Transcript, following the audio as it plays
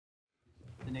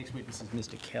The next witness is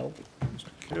Mr. Kell. Mr.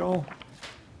 Kell.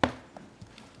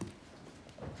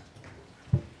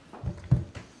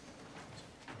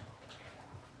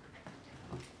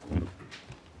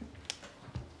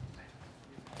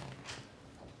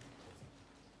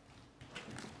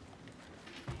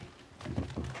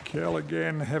 Kell,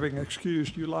 again, having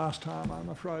excused you last time, I'm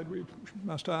afraid we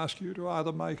must ask you to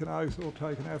either make an oath or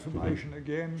take an affirmation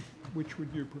again. Which would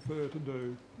you prefer to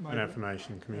do? An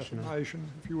affirmation, Commissioner. Affirmation,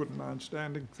 if you wouldn't mind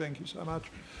standing. Thank you so much.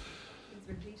 Please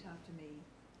repeat after me.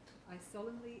 I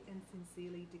solemnly and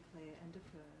sincerely declare and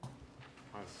affirm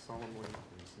I solemnly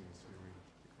and sincerely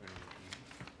declare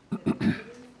that the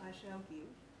evidence I shall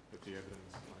give that the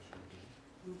evidence I shall give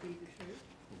will be the truth,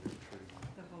 will be the truth,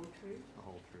 the whole truth, the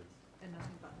whole truth, and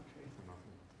nothing but the truth. and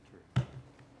nothing but the truth.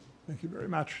 Thank you very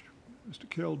much. Mr.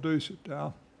 Kell, do sit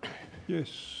down.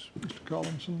 Yes, Mr.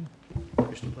 Collinson.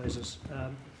 Mr. Pleasures.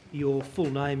 Your full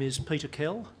name is Peter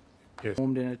Kell. Yes.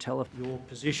 Formed in a telephone. Your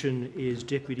position is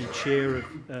Deputy Chair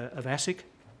of ASIC.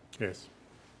 Yes.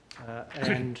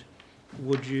 And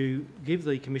would you give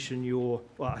the Commission your,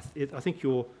 well, I think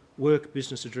your work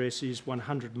business address is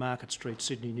 100 Market Street,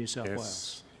 Sydney, New South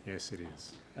Wales. Yes, it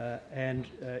is. And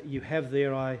you have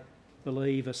there, I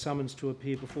believe, a summons to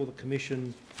appear before the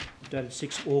Commission dated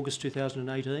 6 August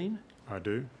 2018. I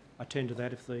do. I tend to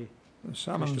that if the... The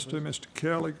summons to Mr.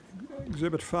 Kell,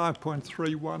 Exhibit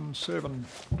 5.317.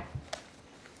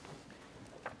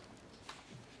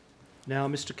 Now,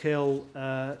 Mr. Kell,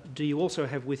 do you also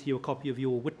have with you a copy of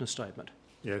your witness statement?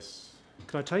 Yes.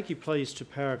 Can I take you, please, to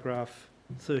paragraph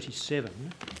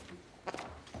 37?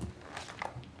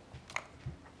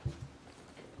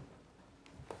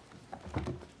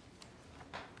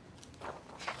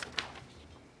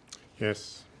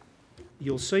 Yes.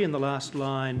 You'll see in the last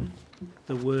line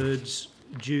the words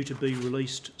due to be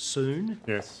released soon,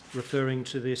 Yes. referring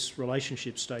to this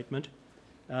relationship statement.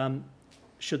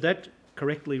 Should that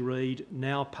correctly read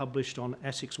now published on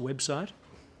ASIC's website?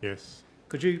 Yes.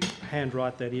 Could you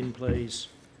handwrite that in, please,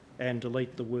 and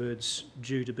delete the words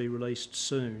due to be released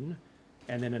soon,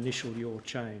 and then initial your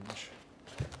change?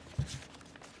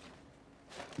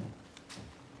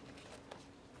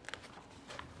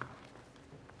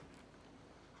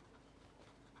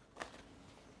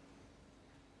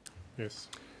 Yes.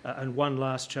 And one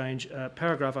last change,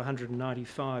 paragraph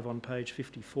 195 on page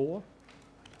 54.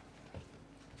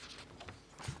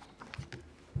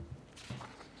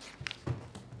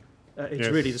 It's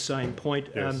Yes. really the same point.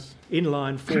 Yes. In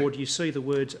line 4, do you see the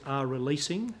words are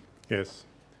releasing? Yes.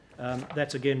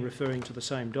 That's again referring to the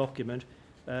same document.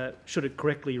 Should it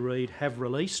correctly read have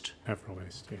released? Have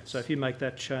released, yes. So if you make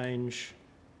that change,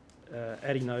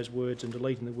 adding those words and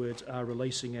deleting the words are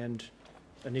releasing and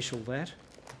initial that.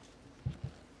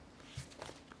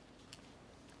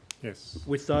 Yes.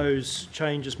 With those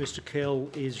changes, Mr. Kell,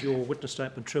 is your witness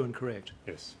statement true and correct?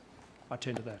 Yes. I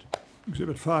tend to that.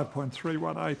 Exhibit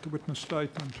 5.318, the witness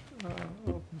statement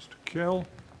of Mr. Kell.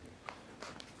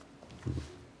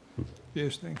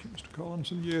 Yes, thank you, Mr.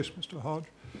 Collinson. Yes, Mr. Hodge.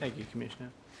 Thank you, Commissioner.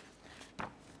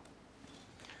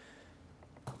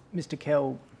 Mr.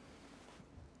 Kell,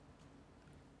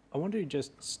 I want to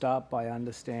just start by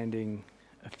understanding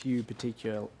a few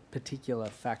particular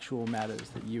factual matters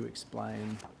that you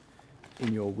explain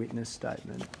in your witness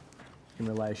statement in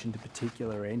relation to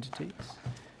particular entities.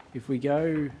 If we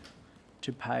go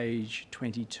to page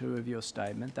 22 of your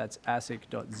statement, that's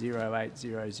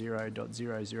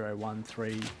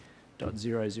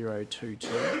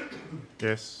ASIC.0800.0013.0022.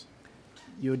 Yes.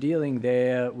 You're dealing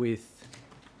there with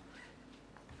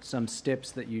some steps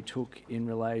that you took in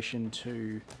relation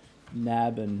to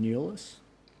NAB and Newless.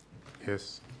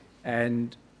 Yes.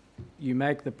 And you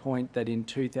make the point that in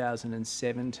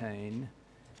 2017,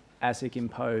 ASIC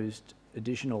imposed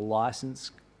additional licence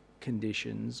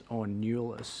conditions on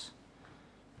Newless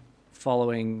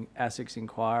following ASIC's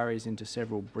inquiries into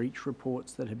several breach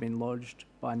reports that had been lodged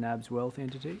by NAB's wealth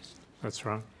entities. That's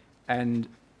right. And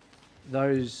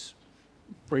those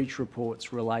breach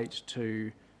reports relate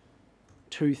to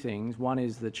two things. One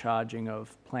is the charging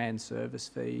of planned service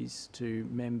fees to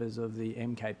members of the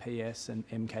MKPS and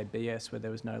MKBS where there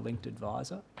was no linked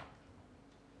advisor.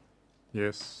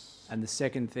 Yes. And the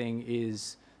second thing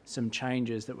is some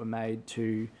changes that were made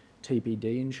to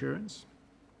TPD insurance.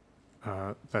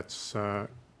 That's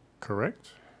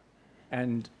correct.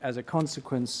 And as a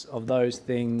consequence of those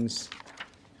things,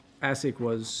 ASIC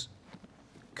was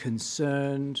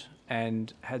concerned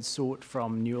and had sought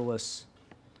from Newless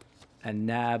and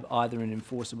NAB either an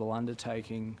enforceable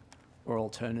undertaking or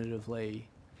alternatively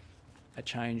a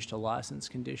change to licence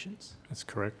conditions. That's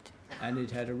correct. And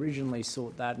it had originally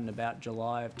sought that in about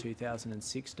July of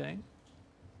 2016.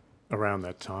 Around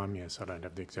that time, yes. I don't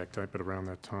have the exact date, but around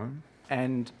that time.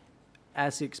 And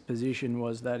ASIC's position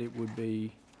was that it would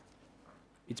be,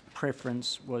 its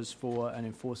preference was for an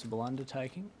enforceable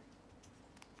undertaking?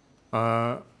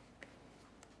 I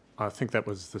think that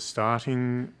was the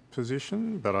starting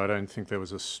position, but I don't think there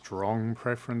was a strong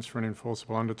preference for an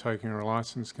enforceable undertaking or a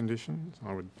licence condition.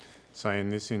 I would say in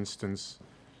this instance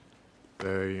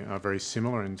they are very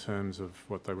similar in terms of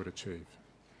what they would achieve.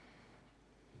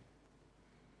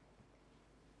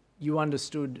 You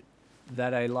understood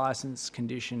that a licence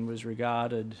condition was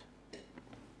regarded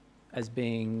as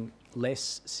being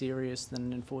less serious than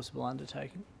an enforceable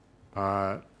undertaking?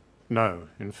 No,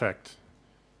 in fact,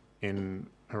 in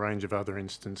a range of other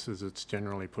instances, it's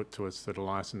generally put to us that a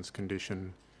licence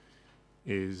condition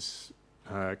is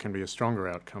can be a stronger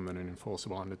outcome than an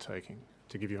enforceable undertaking.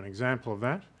 To give you an example of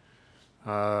that,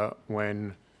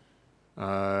 when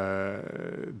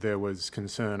there was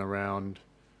concern around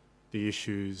the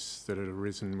issues that had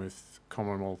arisen with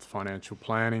Commonwealth financial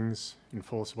planning's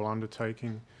enforceable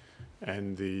undertaking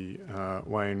and the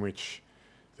way in which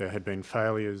there had been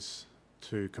failures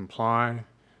to comply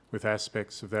with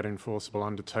aspects of that enforceable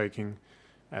undertaking,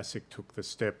 ASIC took the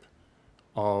step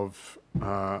of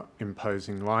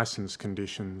imposing licence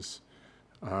conditions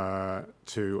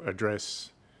to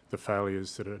address the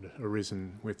failures that had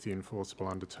arisen with the enforceable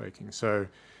undertaking. So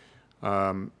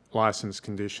licence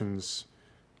conditions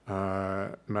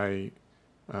may,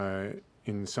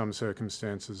 in some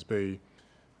circumstances, be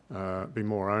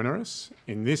more onerous.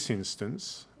 In this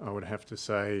instance, I would have to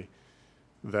say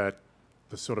that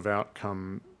the sort of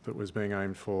outcome that was being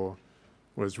aimed for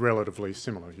was relatively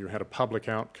similar. You had a public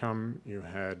outcome, you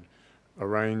had a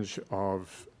range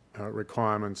of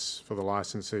requirements for the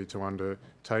licensee to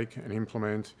undertake and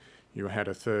implement, you had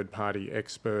a third-party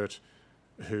expert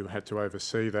who had to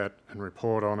oversee that and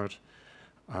report on it,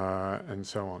 and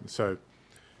so on. So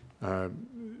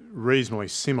reasonably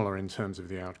similar in terms of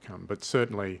the outcome, but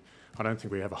certainly I don't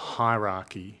think we have a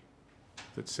hierarchy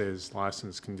that says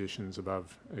licence conditions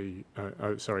above,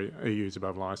 EU's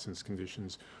above licence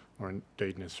conditions, or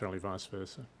indeed necessarily vice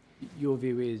versa. Your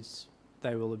view is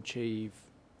they will achieve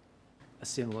a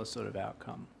similar sort of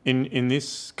outcome? In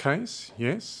this case,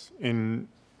 yes. In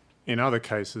other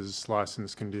cases,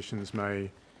 licence conditions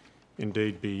may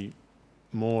indeed be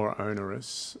more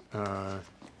onerous.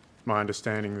 My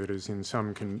understanding that is in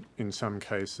some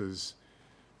cases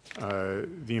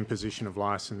the imposition of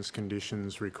licence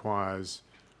conditions requires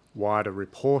wider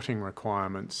reporting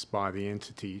requirements by the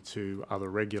entity to other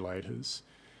regulators.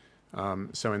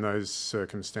 So in those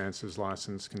circumstances,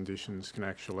 licence conditions can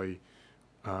actually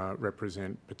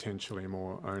represent potentially a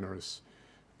more onerous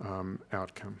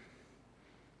outcome.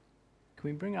 Can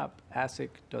we bring up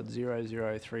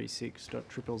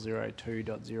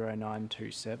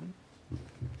ASIC.0036.0002.0927?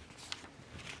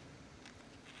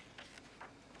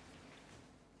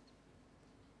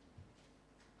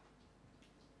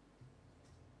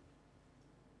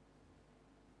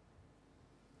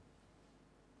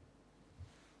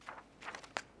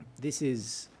 This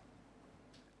is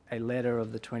a letter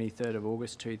of the 23rd of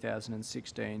August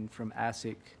 2016 from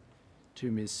ASIC to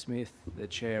Ms Smith, the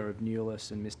Chair of Newless,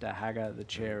 and Mr Hagger, the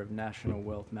Chair of National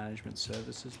Wealth Management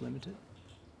Services Limited.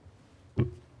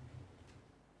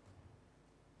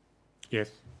 Yes,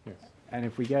 yes. And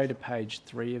if we go to page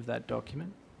 3 of that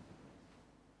document,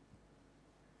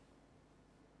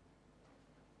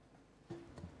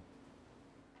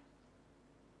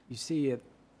 you see at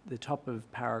the top of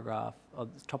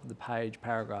the page,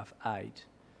 paragraph 8,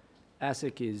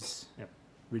 ASIC is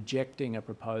rejecting a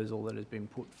proposal that has been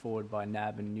put forward by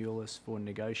NAB and Newless for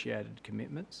negotiated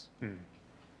commitments.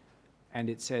 And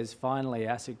it says, finally,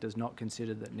 ASIC does not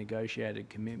consider that negotiated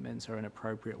commitments are an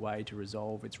appropriate way to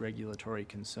resolve its regulatory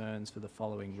concerns for the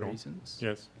following reasons.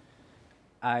 Yes.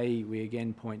 A, we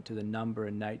again point to the number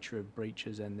and nature of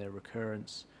breaches and their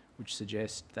recurrence, which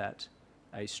suggest that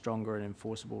a stronger and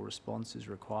enforceable response is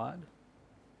required.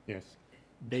 Yes.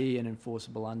 B, an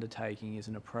enforceable undertaking is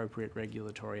an appropriate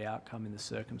regulatory outcome in the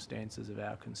circumstances of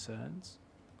our concerns.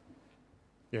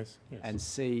 Yes, yes. And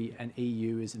C, an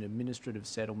EU is an administrative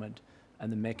settlement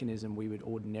and the mechanism we would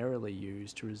ordinarily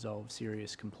use to resolve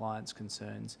serious compliance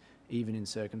concerns, even in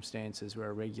circumstances where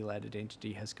a regulated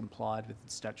entity has complied with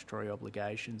its statutory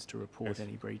obligations to report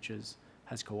any breaches,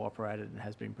 has cooperated and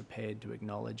has been prepared to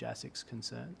acknowledge ASIC's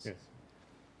concerns. Yes.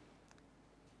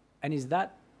 And is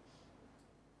that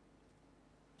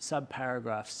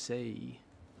subparagraph C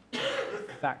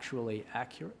factually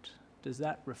accurate? Does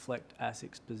that reflect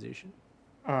ASIC's position?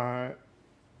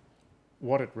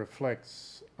 What it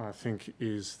reflects, I think,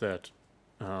 is that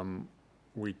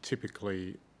we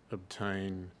typically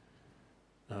obtain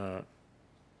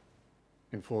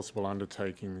enforceable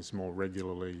undertakings more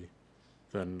regularly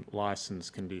than licence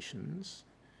conditions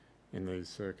in these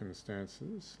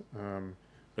circumstances.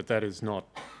 But that is not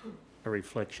a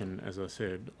reflection, as I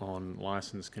said, on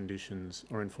licence conditions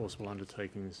or enforceable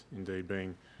undertakings indeed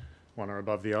being one or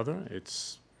above the other.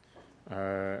 It's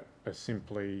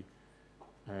simply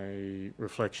a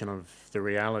reflection of the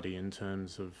reality in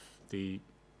terms of the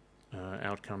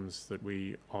outcomes that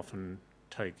we often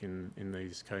take in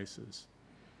these cases.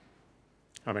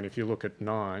 I mean, if you look at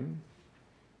 9,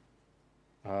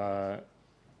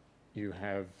 you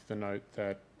have the note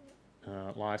that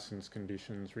licence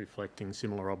conditions reflecting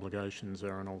similar obligations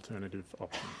are an alternative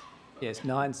option. Yes,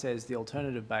 9 says the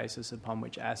alternative basis upon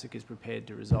which ASIC is prepared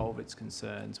to resolve its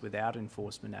concerns without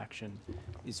enforcement action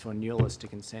is for Nulis to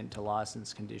consent to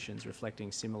licence conditions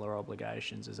reflecting similar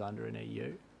obligations as under an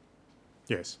EU.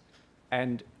 Yes.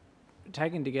 And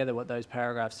taken together, what those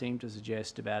paragraphs seem to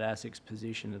suggest about ASIC's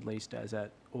position, at least as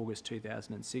at August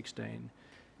 2016,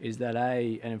 is that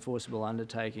an enforceable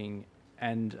undertaking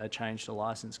and a change to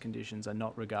licence conditions are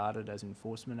not regarded as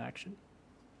enforcement action?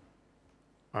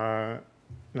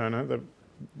 No,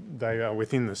 they are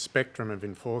within the spectrum of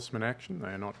enforcement action. They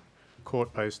are not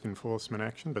court-based enforcement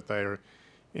action, but they are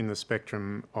in the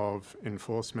spectrum of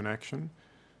enforcement action.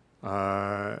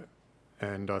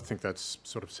 And I think that's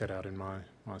sort of set out in my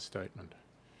statement.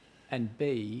 And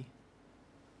B,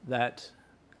 that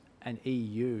an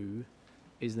EU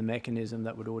is the mechanism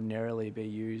that would ordinarily be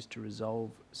used to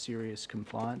resolve serious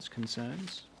compliance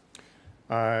concerns?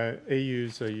 Court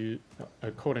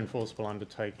enforceable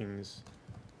undertakings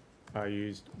are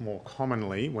used more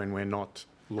commonly when we're not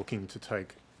looking to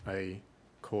take a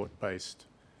court-based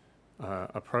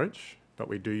approach, but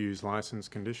we do use licence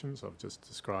conditions. I've just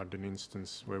described an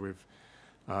instance where we've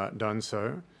done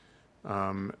so,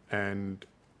 and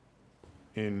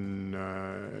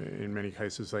in many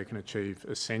cases they can achieve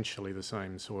essentially the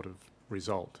same sort of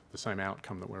result, the same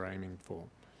outcome that we're aiming for.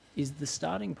 Is the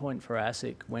starting point for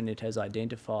ASIC, when it has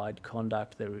identified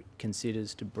conduct that it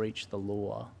considers to breach the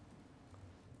law,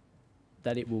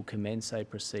 that it will commence a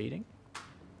proceeding?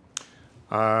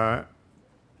 That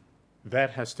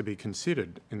has to be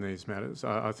considered in these matters.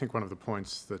 I think one of the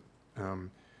points that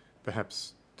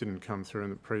perhaps didn't come through in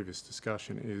the previous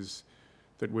discussion is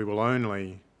that we will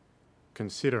only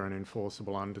consider an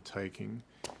enforceable undertaking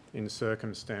in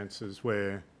circumstances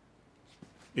where,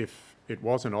 if it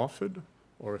wasn't offered,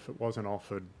 or if it wasn't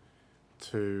offered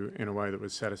in a way that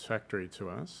was satisfactory to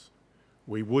us,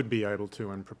 we would be able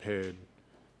to and prepared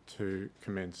to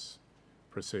commence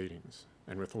proceedings,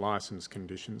 and with licence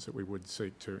conditions that we would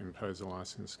seek to impose a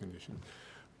licence condition.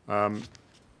 I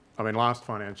mean, last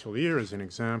financial year, as an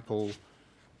example,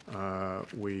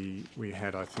 we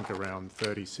had, I think, around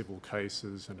 30 civil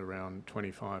cases and around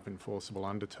 25 enforceable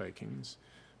undertakings.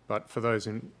 But for those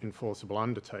enforceable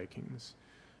undertakings,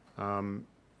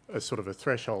 a sort of a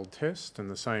threshold test,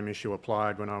 and the same issue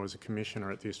applied when I was a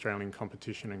commissioner at the Australian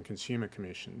Competition and Consumer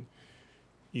Commission.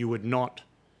 You would not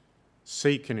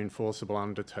seek an enforceable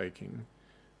undertaking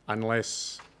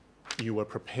unless you were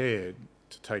prepared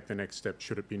to take the next step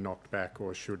should it be knocked back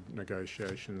or should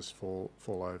negotiations fall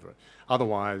over.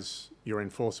 Otherwise, your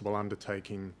enforceable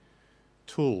undertaking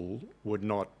tool would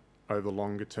not, over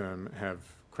longer term, have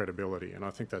credibility, and I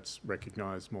think that's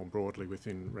recognised more broadly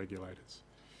within regulators.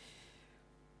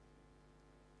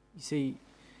 You see,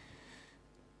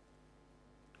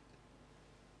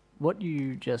 what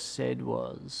you just said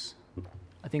was,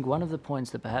 I think one of the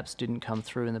points that perhaps didn't come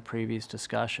through in the previous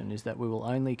discussion is that we will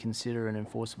only consider an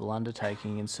enforceable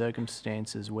undertaking in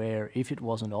circumstances where, if it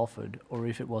wasn't offered, or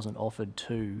if it wasn't offered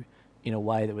to in a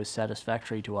way that was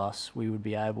satisfactory to us, we would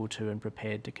be able to and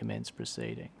prepared to commence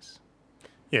proceedings.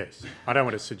 Yes, I don't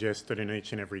want to suggest that in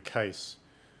each and every case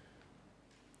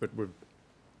that we've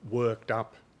worked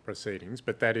up proceedings,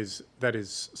 but that is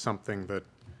something that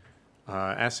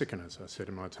ASIC, and as I said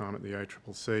in my time at the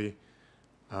ACCC,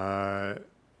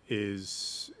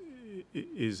 is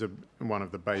one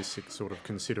of the basic sort of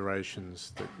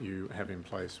considerations that you have in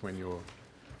place when you're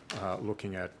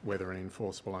looking at whether an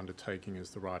enforceable undertaking is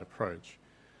the right approach.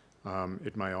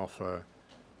 It may offer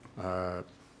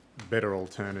better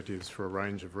alternatives for a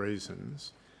range of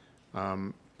reasons,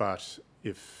 but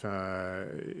if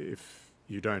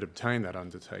you don't obtain that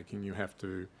undertaking, you have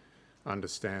to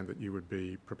understand that you would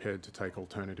be prepared to take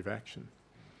alternative action.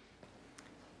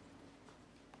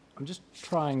 I'm just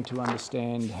trying to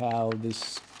understand how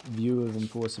this view of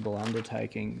enforceable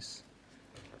undertakings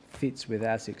fits with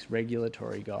ASIC's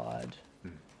regulatory guide,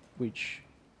 which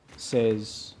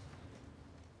says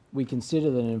we consider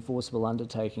that an enforceable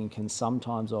undertaking can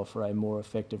sometimes offer a more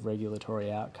effective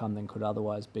regulatory outcome than could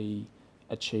otherwise be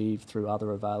achieved through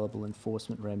other available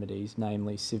enforcement remedies,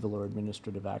 namely civil or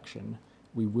administrative action.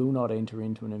 We will not enter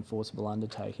into an enforceable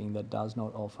undertaking that does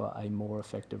not offer a more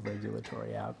effective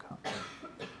regulatory outcome.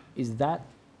 Is that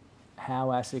how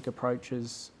ASIC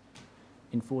approaches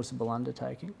enforceable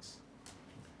undertakings?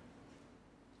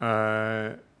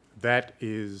 That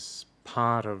is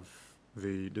part of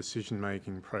the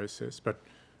decision-making process, but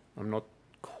I'm not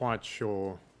quite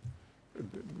sure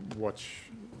what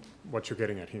you're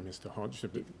getting at here, Mr. Hodge.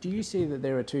 Do you see that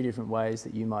there are two different ways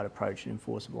that you might approach an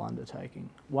enforceable undertaking?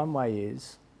 One way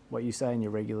is what you say in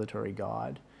your regulatory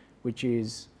guide, which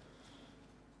is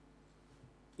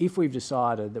if we've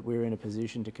decided that we're in a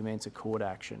position to commence a court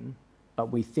action,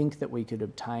 but we think that we could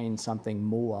obtain something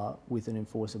more with an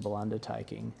enforceable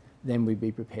undertaking, then we'd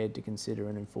be prepared to consider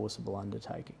an enforceable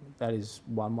undertaking. That is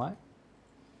one way.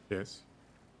 Yes.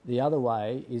 The other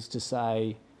way is to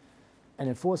say an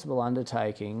enforceable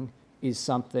undertaking is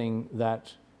something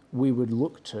that we would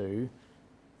look to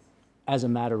as a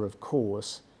matter of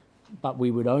course, but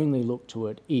we would only look to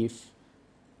it if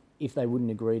they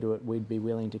wouldn't agree to it, we'd be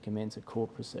willing to commence a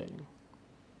court proceeding.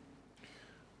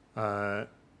 I'm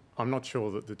not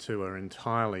sure that the two are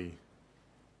entirely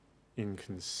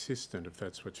inconsistent, if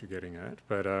that's what you're getting at,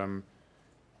 but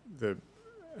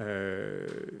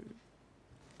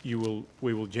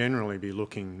we will generally be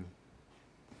looking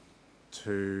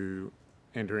to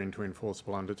enter into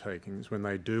enforceable undertakings when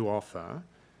they do offer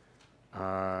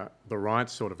the right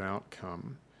sort of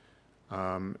outcome,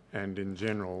 and in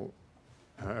general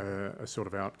a sort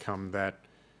of outcome that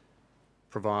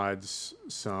provides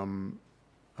some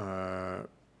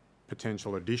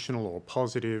potential additional or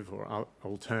positive or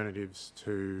alternatives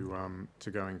to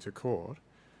going to court.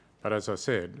 But as I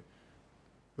said,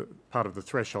 part of the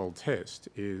threshold test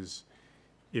is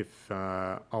if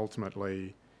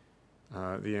ultimately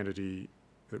the entity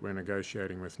that we're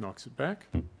negotiating with knocks it back,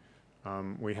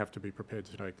 we have to be prepared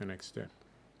to take the next step.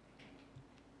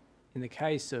 In the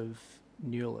case of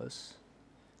Newless,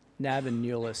 NAB and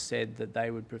Newless said that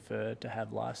they would prefer to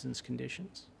have licence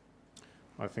conditions.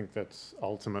 I think that's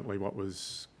ultimately what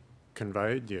was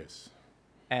conveyed, yes.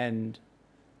 And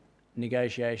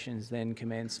negotiations then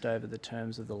commenced over the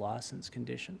terms of the licence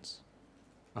conditions.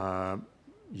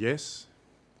 Yes.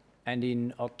 And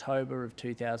in October of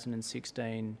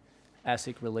 2016,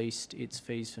 ASIC released its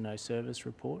fees for no service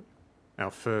report.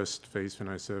 Our first fees for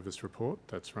no service report,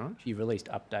 that's right. You've released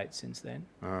updates since then.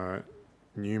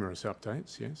 Numerous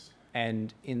updates, yes.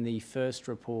 And in the first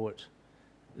report,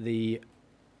 the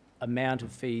amount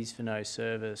of fees for no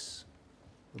service,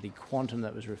 or the quantum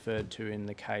that was referred to in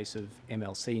the case of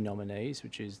MLC nominees,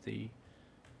 which is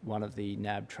one of the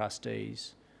NAB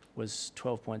trustees, was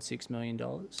 $12.6 million.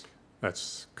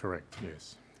 That's correct,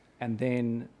 yes. And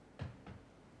then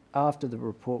after the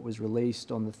report was released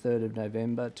on the 3rd of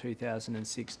November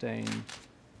 2016,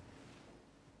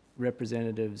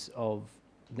 representatives of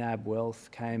NAB Wealth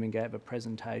came and gave a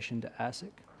presentation to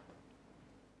ASIC.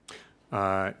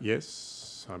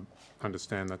 Yes, I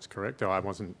understand that's correct. Though I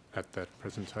wasn't at that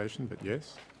presentation, but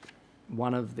yes.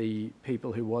 One of the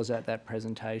people who was at that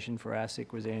presentation for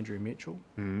ASIC was Andrew Mitchell.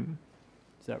 Mm.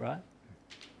 Is that right?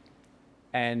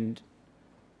 And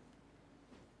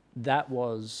that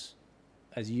was,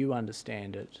 as you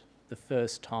understand it, the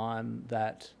first time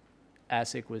that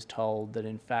ASIC was told that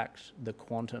in fact the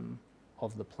quantum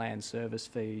of the planned service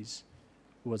fees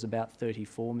was about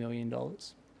 $34 million.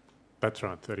 That's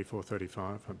right, 34,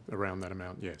 35, around that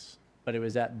amount, yes. But it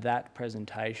was at that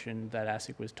presentation that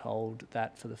ASIC was told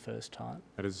that for the first time.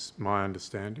 That is my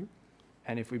understanding.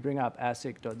 And if we bring up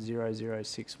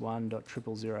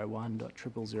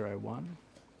ASIC.0061.00001.00001,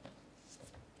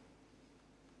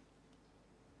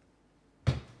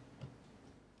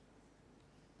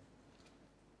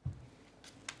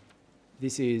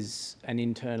 this is an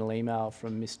internal email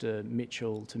from Mr.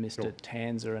 Mitchell to Mr. Sure.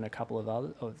 Tanzer and a couple of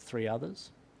others, or three others.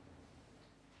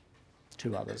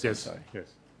 Two others, Yes, I'm sorry.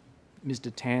 yes.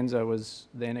 Mr. Tanzer was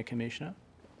then a commissioner.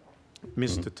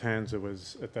 Mr. Tanzer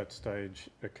was at that stage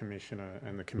a commissioner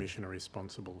and the commissioner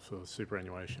responsible for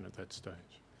superannuation at that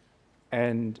stage.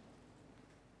 And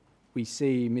we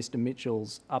see Mr.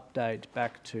 Mitchell's update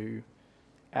back to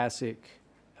ASIC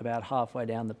about halfway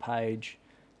down the page.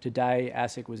 Today,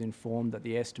 ASIC was informed that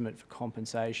the estimate for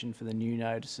compensation for the new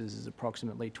notices is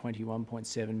approximately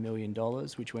 $21.7 million,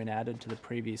 which when added to the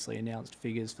previously announced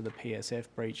figures for the PSF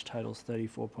breach totals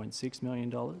 $34.6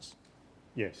 million.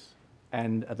 Yes.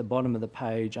 And at the bottom of the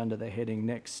page, under the heading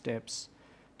Next Steps,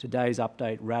 Today's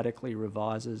update radically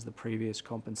revises the previous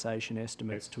compensation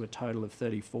estimates to a total of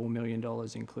 $34 million,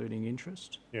 including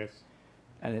interest. Yes.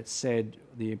 And it said,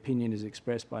 the opinion is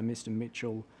expressed by Mr.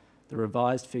 Mitchell, the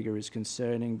revised figure is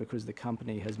concerning because the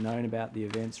company has known about the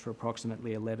events for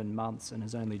approximately 11 months and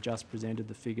has only just presented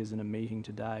the figures in a meeting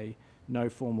today, no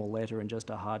formal letter and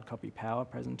just a hard copy power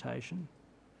presentation.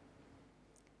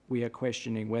 We are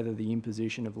questioning whether the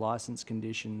imposition of licence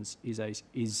conditions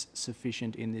is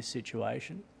sufficient in this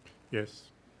situation. Yes.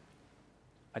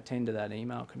 Attend to that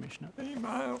email, Commissioner.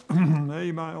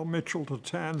 Email Mitchell to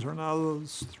Tanser and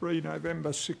others, 3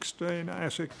 November 16,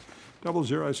 ASIC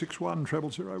 0061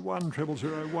 0001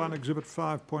 0001, Exhibit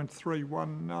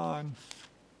 5.319.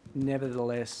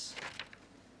 Nevertheless,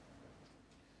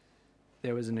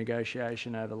 there was a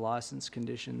negotiation over licence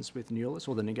conditions with Newless,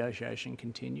 or the negotiation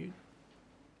continued.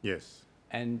 Yes.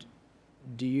 And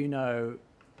do you know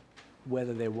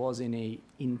whether there was any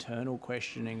internal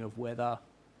questioning of whether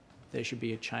there should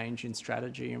be a change in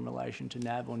strategy in relation to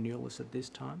NAB or Newless at this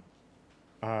time?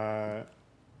 I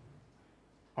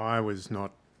was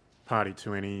not party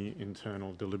to any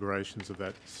internal deliberations of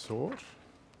that sort.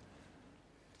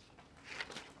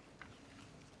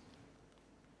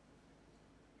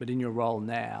 But in your role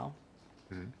now,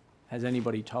 has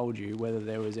anybody told you whether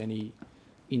there was any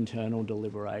internal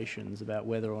deliberations about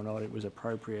whether or not it was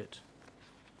appropriate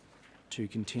to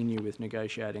continue with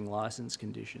negotiating licence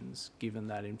conditions, given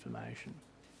that information?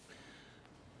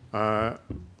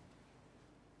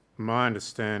 My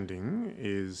understanding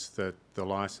is that the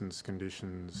licence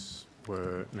conditions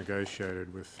were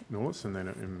negotiated with North and then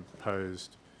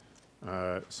imposed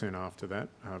soon after that,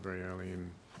 very early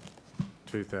in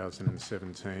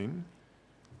 2017.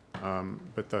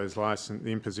 But the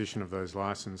imposition of those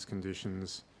licence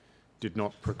conditions did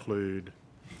not preclude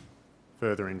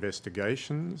further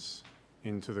investigations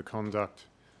into the conduct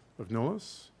of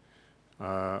North,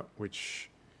 which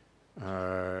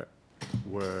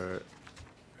were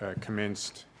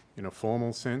commenced in a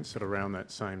formal sense at around that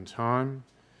same time,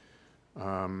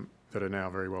 that are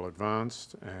now very well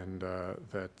advanced and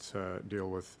that deal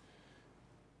with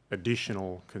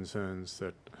additional concerns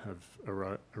that have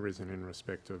arisen in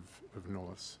respect of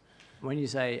North. When you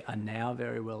say are now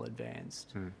very well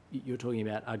advanced, you're talking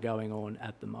about are going on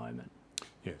at the moment.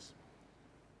 Yes.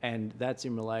 And that's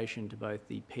in relation to both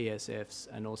the PSFs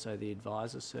and also the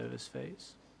advisor service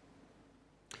fees?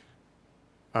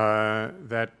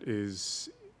 That is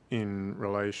in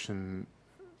relation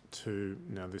to,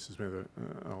 now this is where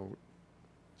I'll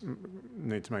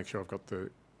need to make sure I've got the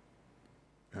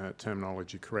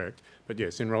terminology correct, but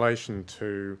yes, in relation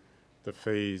to the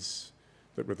fees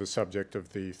that were the subject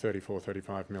of the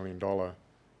 $35 million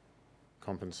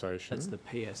compensation. That's the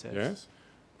PSFs? Yes.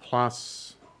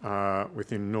 Plus,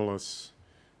 within Nullis,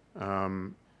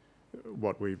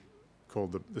 what we call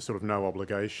the sort of no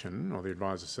obligation, or the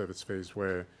advisor service fees,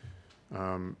 where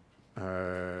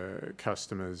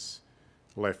customers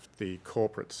left the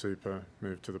corporate super,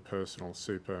 moved to the personal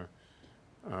super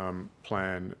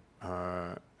plan,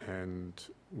 and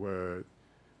were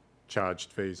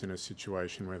charged fees in a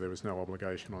situation where there was no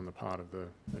obligation on the part of the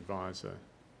advisor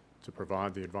to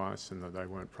provide the advice and that they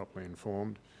weren't properly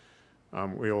informed.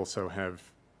 We also have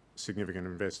significant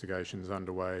investigations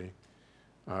underway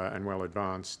and well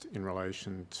advanced in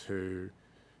relation to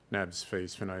NAB's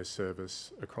fees for no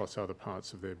service across other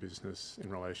parts of their business in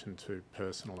relation to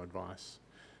personal advice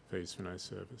fees for no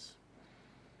service.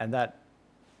 And that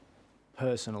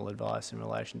personal advice in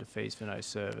relation to fees for no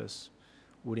service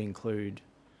would include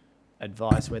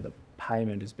advice where the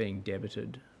payment is being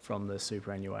debited from the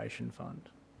superannuation fund?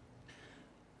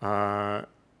 I'd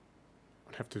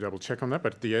have to double check on that,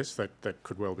 but yes, that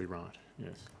could well be right,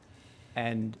 yes.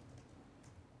 And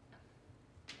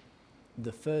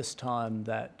the first time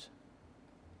that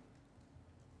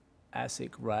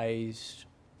ASIC raised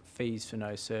fees for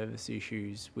no service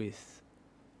issues with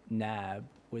NAB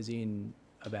was in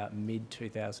about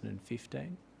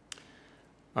mid-2015?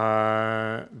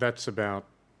 That's about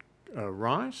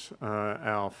right.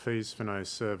 Our fees for no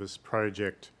service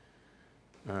project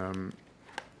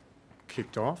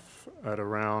kicked off at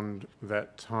around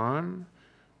that time,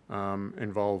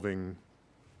 involving,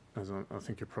 as I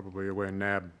think you're probably aware,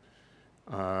 NAB,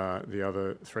 the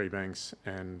other three banks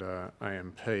and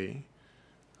AMP.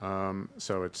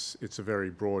 So it's a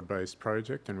very broad-based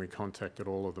project, and we contacted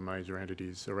all of the major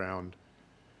entities around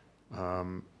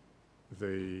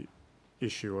the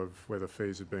issue of whether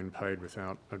fees had been paid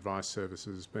without advice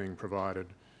services being provided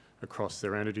across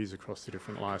their entities, across the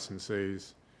different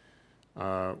licensees.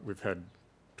 We've had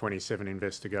 27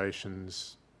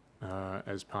 investigations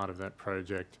as part of that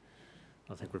project.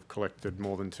 I think we've collected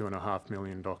more than 2.5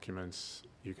 million documents.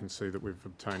 You can see that we've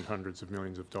obtained hundreds of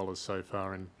millions of dollars so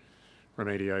far in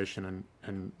remediation,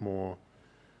 and more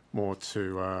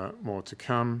to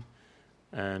come.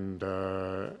 And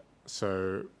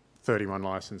so 31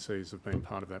 licensees have been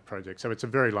part of that project. So it's a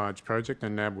very large project,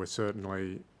 and NAB was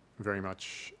certainly very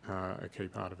much a key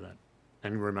part of that,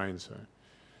 and remains so.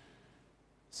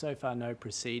 So far, no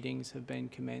proceedings have been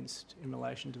commenced in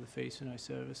relation to the Fees for No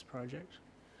Service project?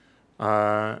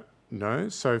 No,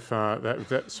 so far,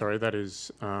 that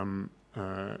is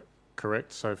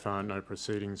correct. So far, no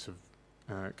proceedings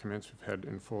have commenced. We've had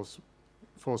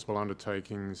enforceable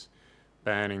undertakings,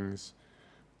 bannings,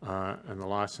 and the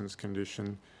licence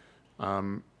condition.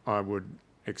 I would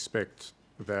expect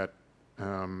that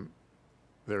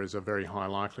there is a very high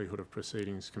likelihood of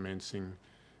proceedings commencing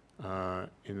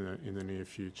in the near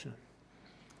future.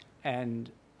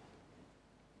 And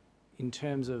in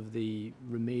terms of the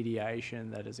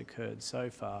remediation that has occurred so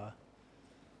far,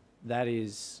 that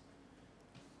is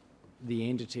the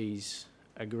entities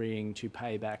agreeing to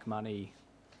pay back money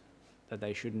that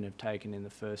they shouldn't have taken in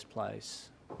the first place,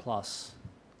 plus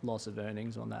loss of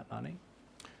earnings on that money?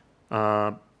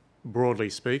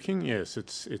 Broadly speaking, yes,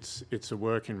 it's a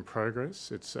work in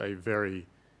progress. It's a very,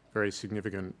 very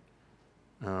significant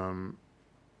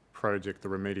project, the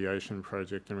remediation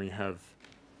project, and we have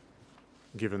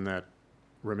given that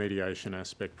remediation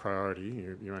aspect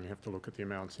priority. You only have to look at the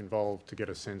amounts involved to get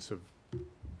a sense of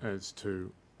as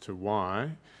to why.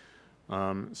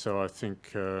 So I think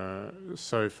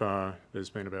so far there's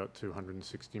been about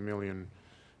 260 million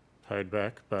paid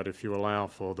back, but if you allow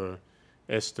for the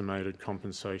estimated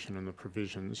compensation and the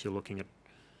provisions, you're looking at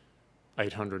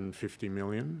 850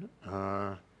 million.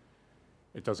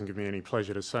 It doesn't give me any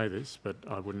pleasure to say this, but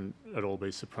I wouldn't at all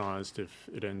be surprised if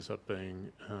it ends up being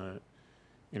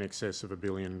in excess of $1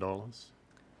 billion. Well,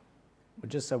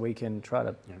 just so we can try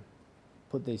to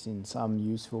put this in some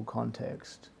useful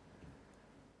context,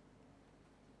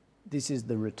 this is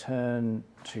the return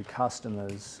to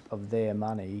customers of their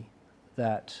money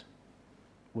that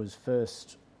was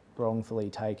first wrongfully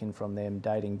taken from them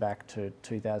dating back to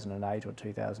 2008 or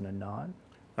 2009.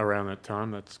 Around that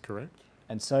time, that's correct.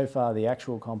 And so far, the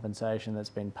actual compensation that's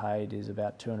been paid is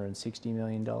about $260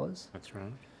 million. That's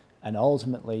right. And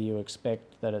ultimately, you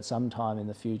expect that at some time in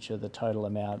the future, the total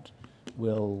amount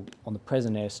will, on the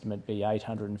present estimate, be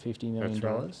 $850 million. That's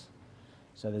right.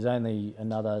 So there's only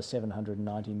another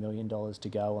 $790 million to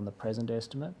go on the present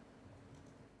estimate.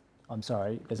 I'm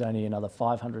sorry, there's only another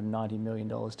 $590 million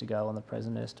to go on the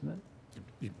present estimate.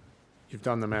 You've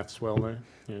done the maths well there,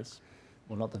 yes.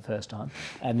 Well, not the first time.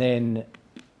 And then,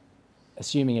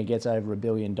 assuming it gets over $1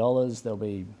 billion, there'll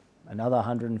be another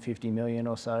 150 million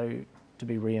or so to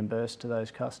be reimbursed to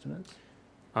those customers?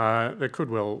 There could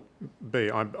well be.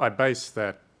 I base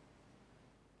that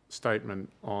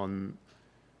statement on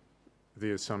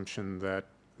the assumption that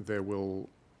there will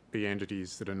be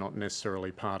entities that are not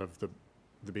necessarily part of the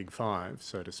big five,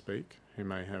 so to speak, who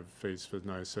may have fees for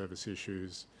no service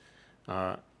issues.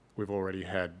 We've already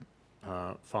had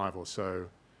 5 or so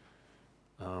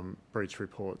breach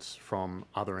reports from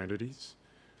other entities.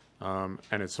 And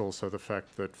it's also the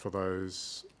fact that for the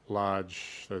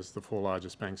 4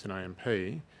 largest banks in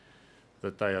AMP,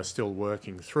 that they are still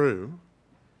working through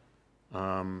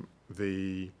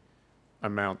the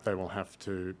amount they will have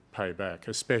to pay back,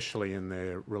 especially in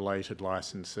their related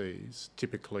licensees.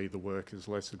 Typically, the work is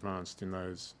less advanced in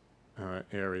those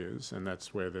areas, and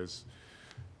that's where there's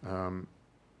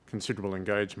considerable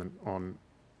engagement on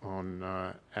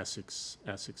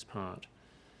ASIC's part.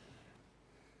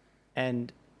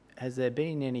 And has there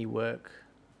been any work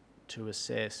to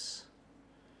assess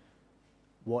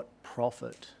what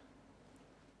profit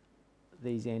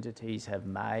these entities have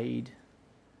made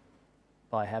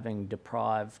by having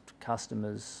deprived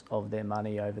customers of their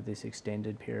money over this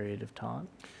extended period of time?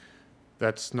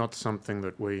 That's not something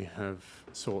that we have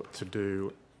sought to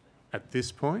do at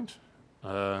this point.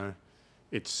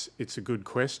 It's a good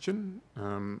question.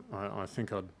 I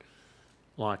think I'd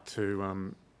like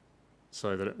to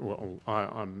say that,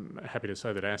 I'm happy to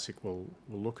say that ASIC will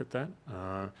look at that.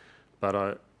 But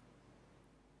I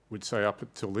would say up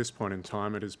until this point in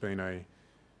time, it has been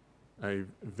a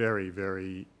very,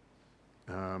 very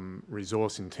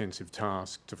resource-intensive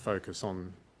task to focus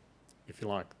on, if you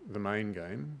like, the main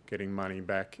game, getting money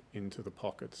back into the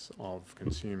pockets of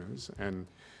consumers, and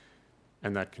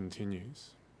that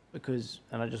continues. Because,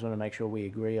 and I just want to make sure we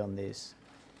agree on this,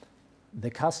 the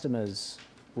customers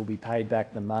will be paid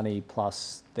back the money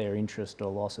plus their interest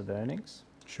or loss of earnings.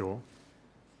 Sure.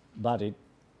 But it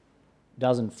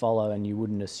doesn't follow, and you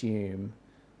wouldn't assume,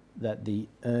 that the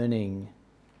earning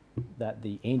that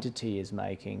the entity is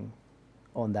making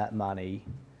on that money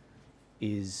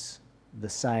is the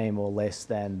same or less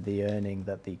than the earning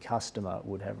that the customer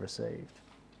would have received?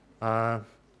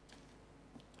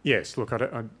 Yes, look,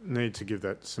 I need to give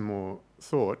that some more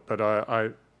thought,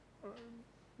 but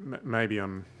maybe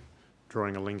I'm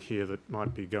drawing a link here that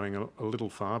might be going a little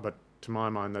far, but to my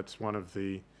mind, that's one of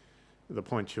the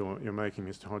points you're making,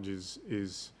 Mr. Hodges,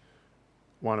 is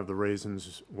one of the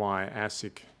reasons why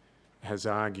ASIC has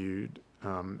argued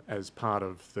as part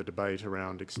of the debate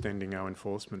around extending our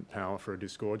enforcement power for a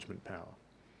disgorgement power,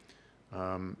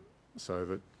 so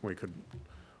that we could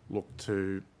look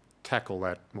to tackle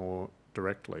that more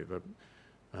directly,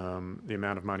 the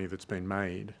amount of money that's been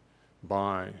made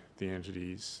by the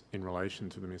entities in relation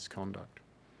to the misconduct.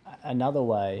 Another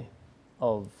way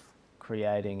of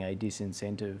creating a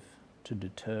disincentive to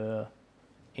deter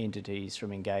entities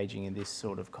from engaging in this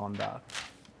sort of conduct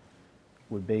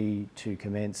would be to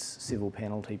commence civil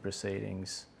penalty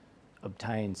proceedings,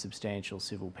 obtain substantial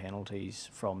civil penalties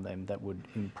from them that would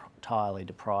entirely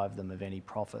deprive them of any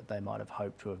profit they might have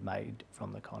hoped to have made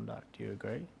from the conduct. Do you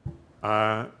agree?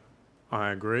 I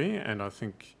agree, and I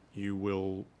think you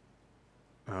will.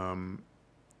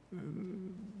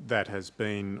 That has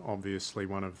been obviously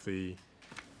one of the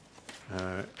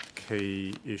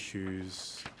key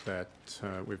issues that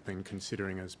we've been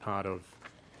considering as part of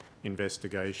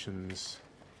investigations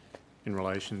in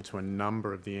relation to a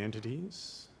number of the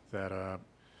entities that are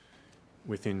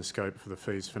within scope for the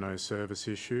fees for no service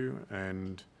issue,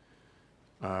 and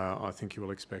I think you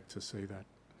will expect to see that.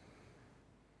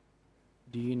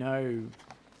 Do you know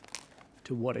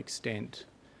to what extent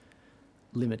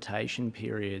limitation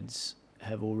periods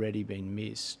have already been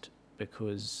missed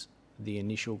because the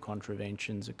initial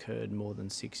contraventions occurred more than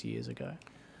 6 years ago?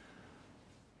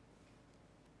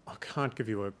 I can't give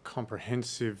you a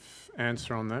comprehensive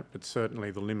answer on that, but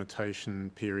certainly the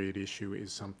limitation period issue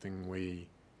is something we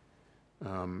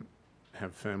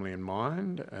have firmly in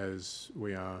mind as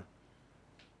we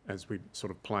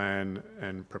sort of plan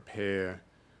and prepare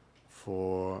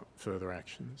for further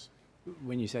actions.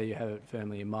 When you say you have it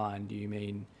firmly in mind, do you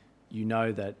mean you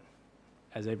know that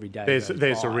as every day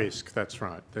there's a risk, that's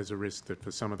right. There's a risk that for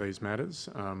some of these matters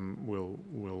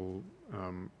we'll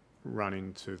run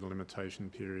into the limitation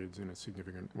periods in a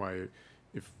significant way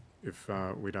if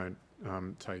we don't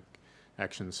take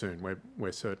action soon.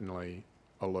 We're certainly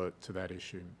alert to that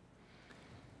issue.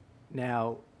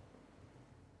 Now,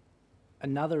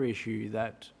 another issue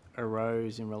that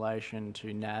arose in relation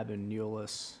to NAB and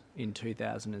Nulis in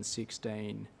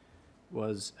 2016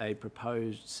 was a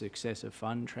proposed successive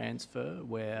fund transfer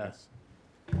where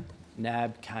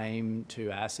NAB came to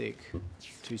ASIC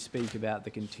to speak about the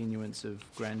continuance of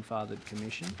grandfathered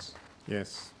commissions.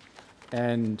 Yes.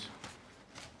 And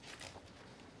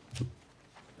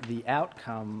the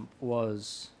outcome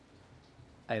was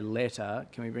a letter.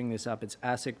 Can we bring this up? It's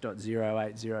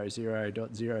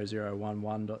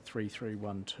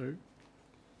asic.0800.0011.3312.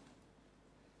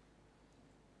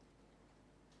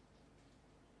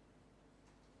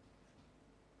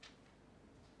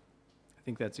 I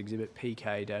think that's exhibit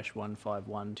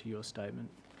PK-151 to your statement,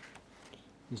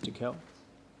 Mr. Kell.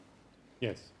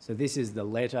 Yes. So this is the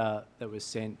letter that was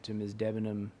sent to Ms.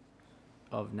 Debenham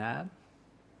of NAB,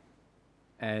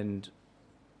 and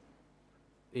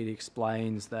it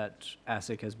explains that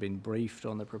ASIC has been briefed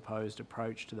on the proposed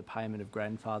approach to the payment of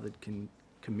grandfathered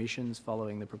commissions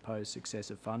following the proposed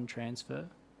successive fund transfer.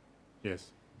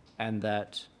 Yes. And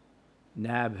that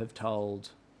NAB have told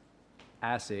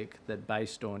ASIC that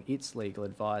based on its legal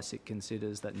advice, it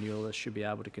considers that Nulis should be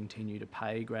able to continue to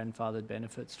pay grandfathered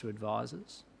benefits to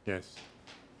advisors. Yes.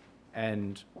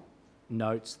 And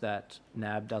notes that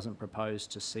NAB doesn't propose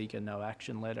to seek a no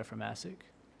action letter from ASIC.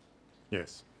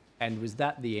 Yes. And was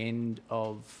that the end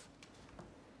of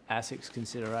ASIC's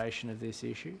consideration of this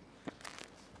issue?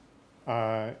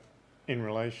 In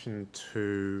relation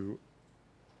to,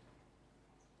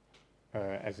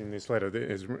 as in this letter,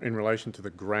 in relation to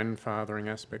the grandfathering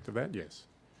aspect of that, yes.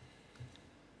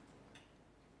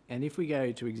 And if we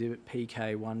go to exhibit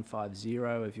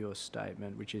PK-150 of your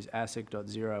statement, which is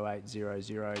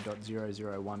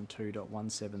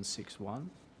asic.0800.0012.1761,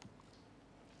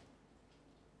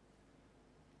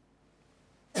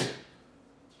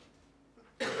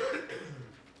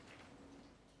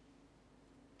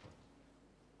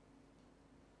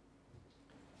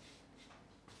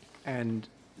 and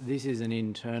this is an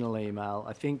internal email.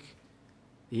 I think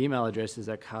the email addresses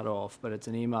are cut off, but it's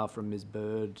an email from Ms.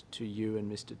 Bird to you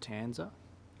and Mr. Tanzer.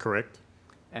 Correct.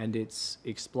 And it's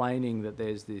explaining that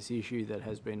there's this issue that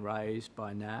has been raised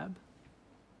by NAB.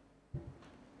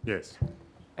 Yes.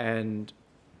 And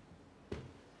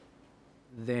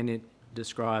then it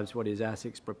describes what is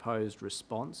ASIC's proposed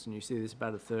response, and you see this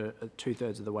about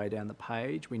two-thirds of the way down the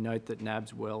page. We note that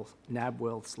NAB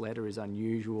Wealth's letter is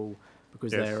unusual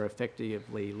because Yes. they are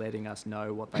effectively letting us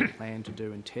know what they plan to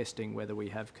do and testing whether we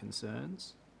have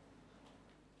concerns.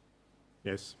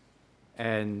 Yes.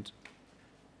 And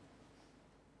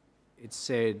it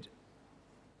said,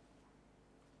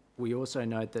 we also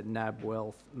note that NAB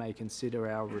Wealth may consider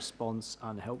our response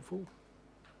unhelpful.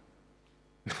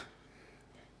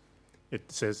 It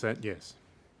says that, yes.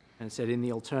 And it said, in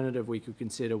the alternative, we could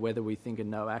consider whether we think a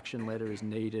no action letter is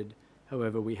needed.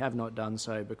 However, we have not done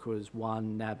so because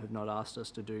 1, NAB have not asked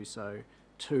us to do so.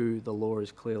 2, the law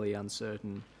is clearly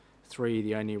uncertain. 3,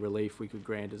 the only relief we could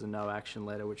grant is a no action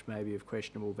letter, which may be of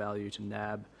questionable value to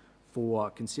NAB.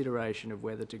 4, consideration of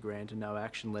whether to grant a no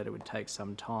action letter would take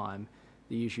some time.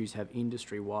 The issues have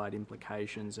industry-wide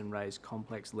implications and raise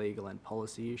complex legal and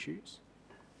policy issues.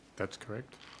 That's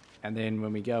correct. And then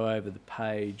when we go over the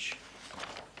page,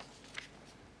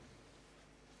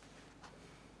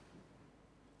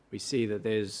 we see that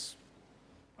there's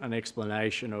an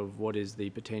explanation of what is the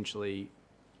potentially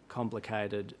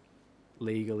complicated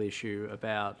legal issue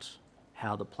about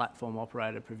how the platform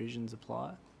operator provisions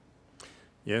apply.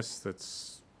 Yes,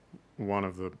 that's one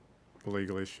of the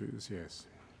legal issues, yes.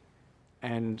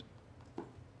 And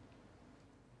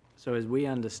so as we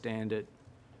understand it,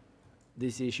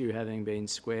 this issue having been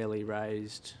squarely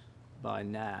raised by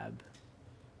NAB,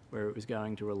 where it was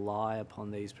going to rely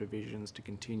upon these provisions to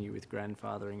continue with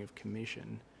grandfathering of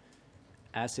commission,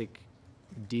 ASIC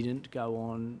didn't go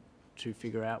on to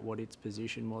figure out what its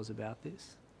position was about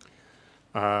this?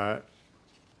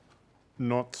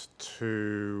 Not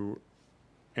to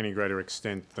any greater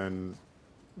extent than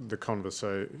the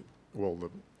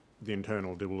the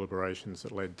internal deliberations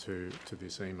that led to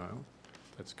this email.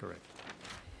 That's correct.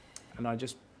 And I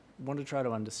just want to try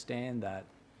to understand that.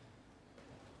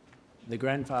 The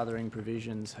grandfathering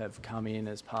provisions have come in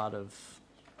as part of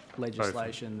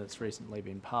legislation that's recently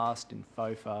been passed in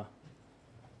FOFA.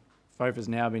 FOFA's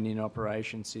now been in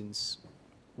operation since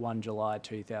 1 July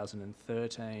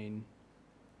 2013.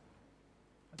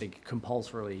 I think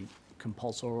compulsorily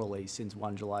since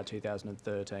 1 July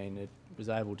 2013. It was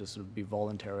able to sort of be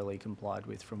voluntarily complied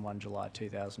with from 1 July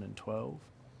 2012.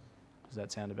 Does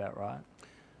that sound about right?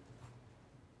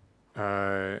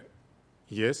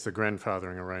 Yes, the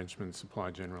grandfathering arrangements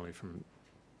apply generally from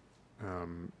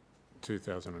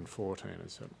 2014.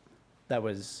 That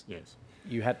was, yes.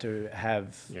 You had to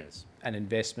have Yes. an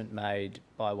investment made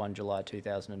by 1 July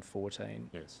 2014.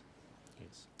 Yes.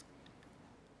 Yes.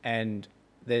 And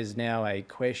there's now a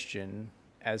question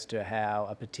as to how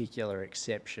a particular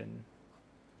exception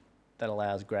that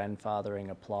allows grandfathering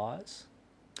applies.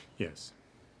 Yes.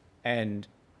 And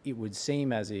it would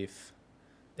seem as if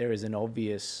there is an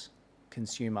obvious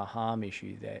consumer harm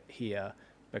issue here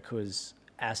because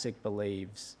ASIC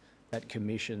believes that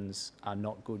commissions are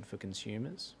not good for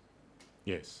consumers.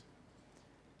 Yes.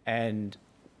 And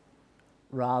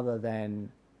rather than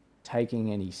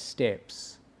taking any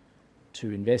steps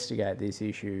to investigate this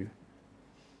issue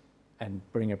and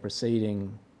bring a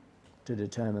proceeding to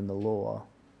determine the law,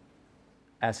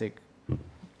 ASIC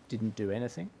didn't do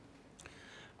anything?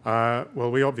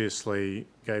 Well, we obviously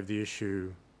gave the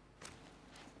issue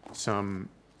some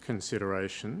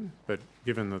consideration, but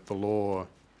given that the law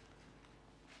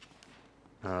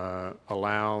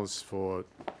allows for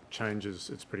changes,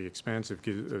 it's pretty expansive,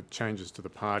 changes to the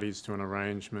parties to an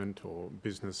arrangement or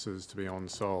businesses to be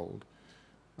on-sold.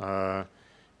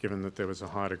 Given that there was a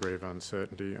high degree of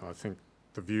uncertainty, I think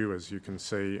the view, as you can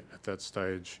see at that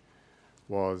stage,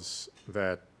 was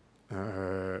that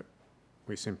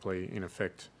we simply, in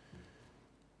effect,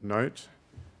 note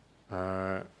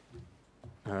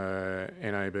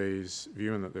NAB's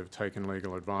view and that they've taken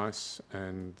legal advice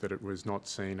and that it was not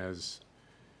seen as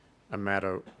a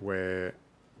matter where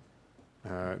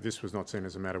this was not seen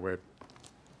as a matter where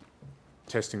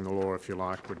testing the law, if you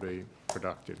like, would be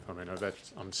productive. I mean,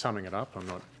 I'm summing it up. I'm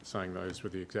not saying those were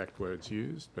the exact words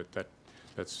used, but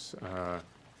that's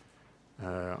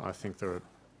I think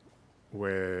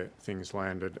where things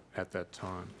landed at that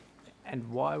time. And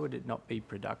why would it not be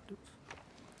productive?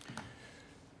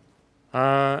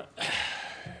 I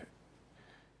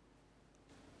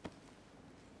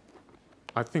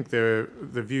think the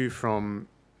view from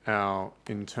our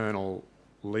internal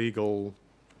legal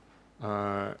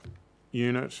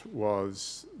unit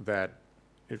was that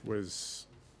it was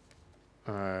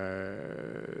there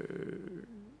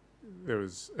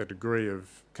was a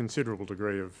considerable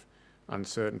degree of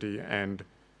uncertainty and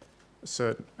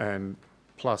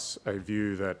plus a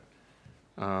view that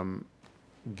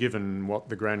given what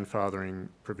the grandfathering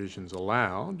provisions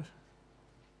allowed,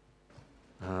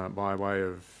 by way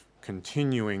of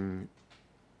continuing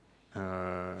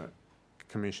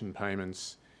commission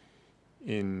payments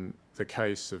in the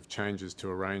case of changes to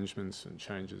arrangements and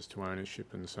changes to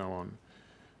ownership and so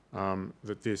on,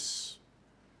 that this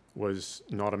was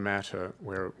not a matter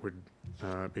where it would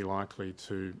be likely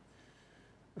to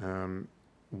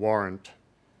warrant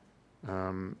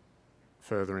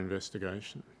further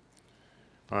investigation.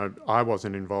 I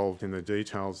wasn't involved in the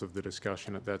details of the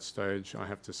discussion at that stage, I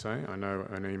have to say. I know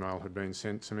an email had been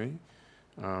sent to me,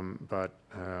 but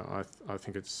I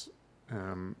think it's,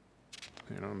 I'm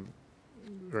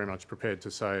very much prepared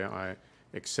to say I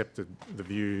accepted the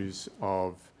views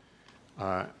of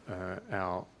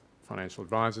our financial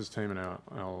advisors team and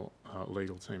our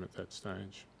legal team at that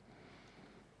stage.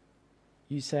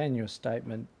 You say in your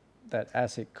statement that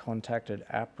ASIC contacted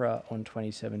APRA on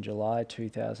 27 July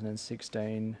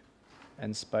 2016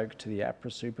 and spoke to the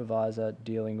APRA supervisor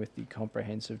dealing with the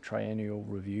comprehensive triennial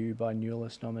review by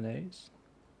Newlist nominees?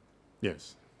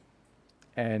 Yes.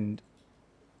 And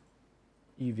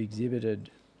you've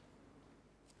exhibited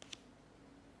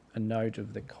a note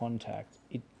of the contact.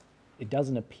 It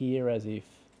doesn't appear as if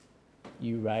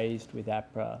you raised with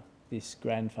APRA this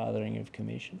grandfathering of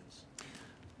commissions.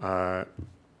 I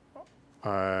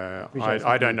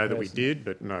don't know that we did,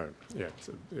 but no, yeah,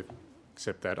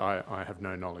 except that I have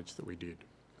no knowledge that we did.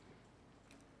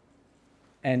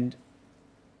 And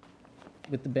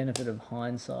with the benefit of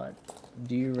hindsight,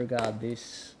 do you regard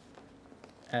this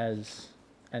as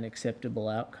an acceptable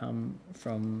outcome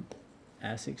from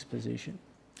ASIC's position?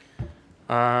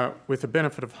 With the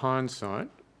benefit of hindsight,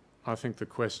 I think the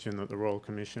question that the Royal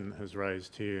Commission has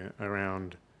raised here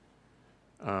around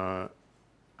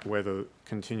whether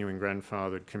continuing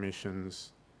grandfathered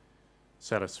commissions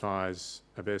satisfies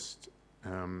a best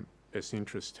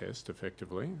interest test,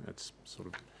 effectively. That's sort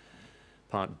of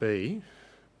part B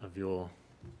of your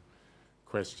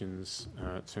questions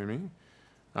to me.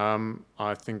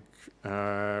 I think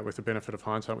with the benefit of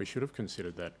hindsight, we should have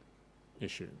considered that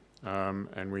issue.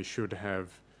 And we should have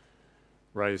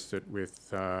raised it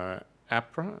with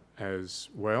APRA as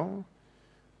well.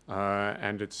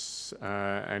 And it's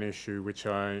an issue which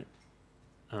I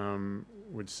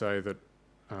would say that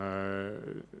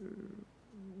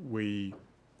we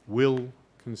will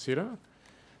consider,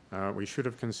 we should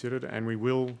have considered, and we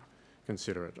will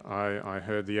consider it. I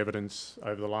heard the evidence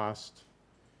over the last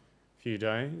few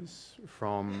days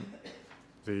from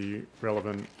the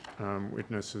relevant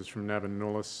witnesses from NAB and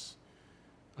Newlist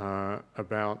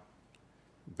about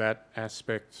that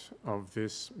aspect of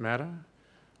this matter.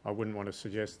 I wouldn't want to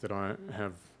suggest that I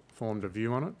have formed a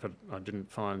view on it, but I didn't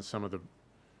find some of the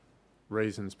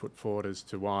reasons put forward as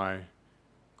to why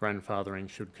grandfathering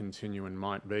should continue and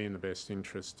might be in the best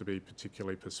interest to be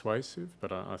particularly persuasive,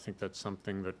 but I think that's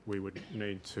something that we would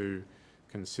need to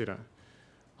consider.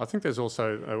 I think there's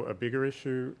also a bigger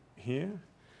issue here,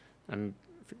 and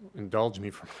if you indulge me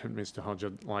for a moment, Mr. Hodge,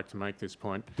 I'd like to make this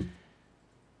point.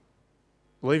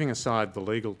 Leaving aside the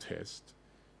legal test,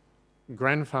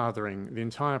 grandfathering, the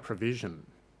entire provision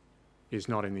is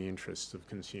not in the interests of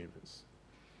consumers.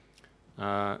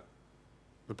 The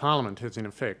Parliament has in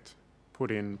effect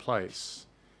put in place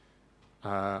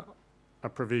a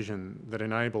provision that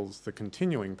enables the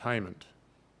continuing payment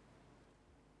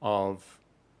of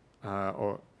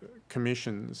or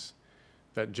commissions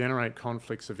that generate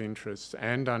conflicts of interest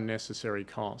and unnecessary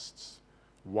costs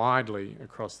widely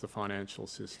across the financial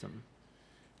system.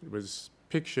 It was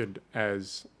depicted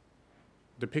as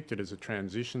a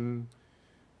transition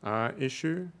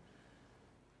issue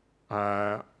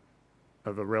of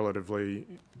a relatively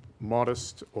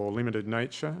modest or limited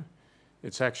nature.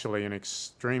 It's actually an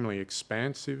extremely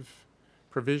expansive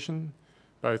provision,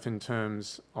 both in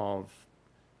terms of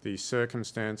the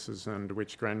circumstances under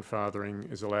which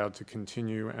grandfathering is allowed to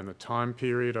continue and the time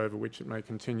period over which it may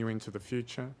continue into the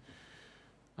future.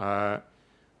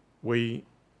 We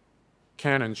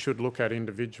can and should look at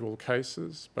individual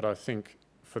cases, but I think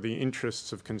for the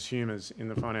interests of consumers in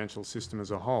the financial system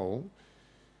as a whole,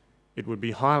 it would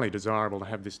be highly desirable to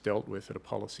have this dealt with at a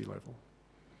policy level.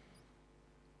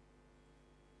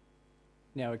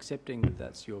 Now, accepting that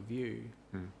that's your view,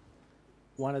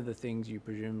 one of the things you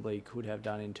presumably could have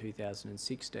done in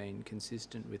 2016,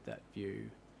 consistent with that view,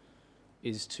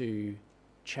 is to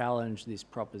challenge this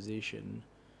proposition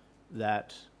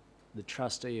that the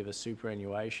trustee of a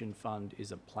superannuation fund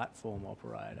is a platform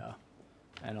operator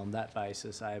and on that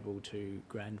basis able to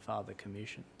grandfather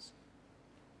commissions.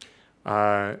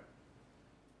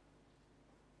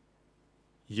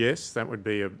 Yes, that would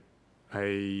be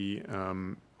a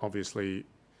obviously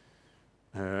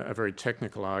a very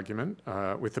technical argument.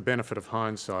 With the benefit of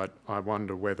hindsight, I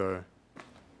wonder whether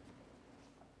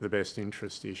the best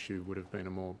interest issue would have been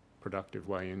a more productive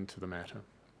way into the matter.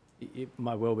 It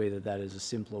might well be that that is a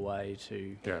simpler way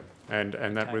to... Yeah, and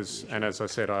that was, and as I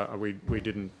said, we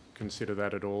didn't consider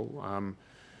that at all.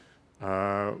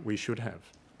 We should have.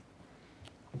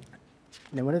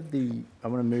 Now, I want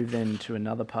to move then to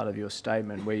another part of your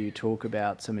statement where you talk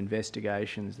about some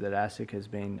investigations that ASIC has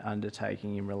been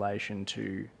undertaking in relation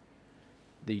to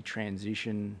the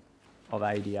transition of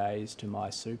ADAs to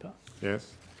MySuper.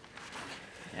 Yes.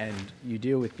 And you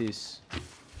deal with this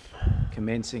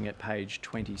commencing at page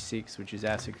 26, which is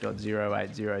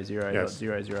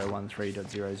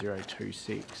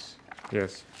ASIC.0800.0013.0026.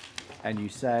 Yes. And you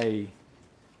say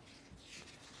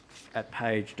at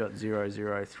page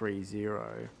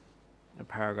 .0030,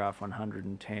 paragraph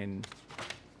 110,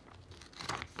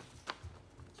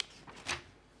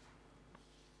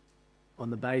 on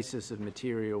the basis of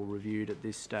material reviewed at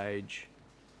this stage,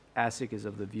 ASIC is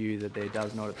of the view that there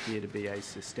does not appear to be a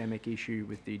systemic issue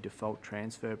with the default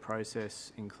transfer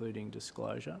process, including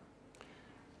disclosure.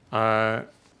 That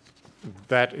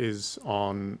is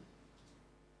on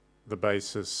the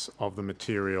basis of the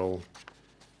material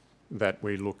that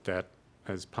we looked at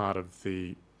as part of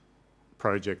the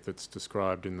project that's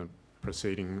described in the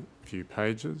preceding few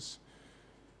pages.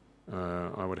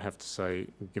 I would have to say,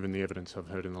 given the evidence I've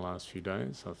heard in the last few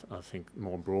days, I think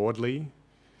more broadly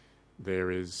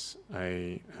there is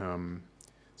a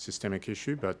systemic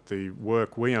issue, but the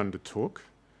work we undertook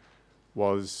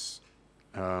was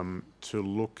to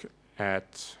look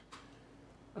at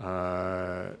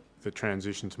the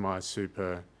transition to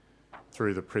MySuper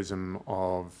through the prism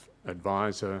of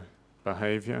advisor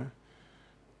behaviour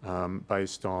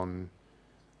based on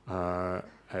an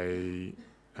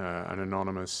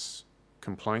anonymous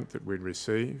complaint that we'd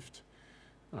received,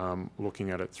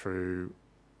 looking at it through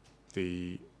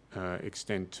the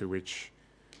extent to which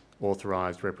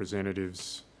authorised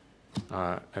representatives,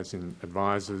 as in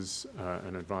advisors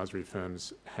and advisory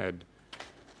firms, had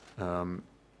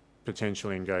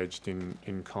potentially engaged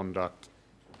in conduct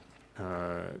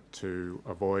to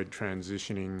avoid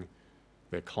transitioning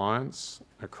their clients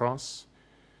across.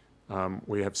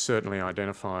 We have certainly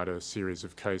identified a series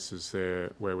of cases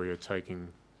there where we are taking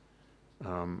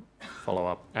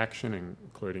follow-up action,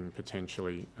 including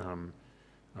potentially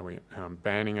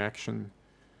banning action.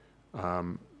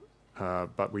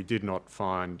 But we did not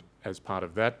find, as part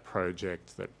of that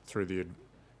project, that through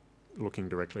looking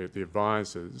directly at the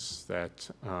advisors, that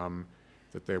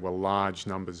there were large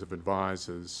numbers of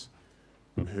advisors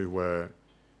who were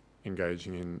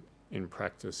engaging in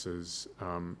practices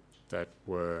that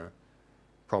were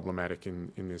problematic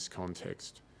in this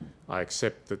context. I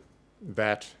accept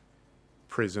that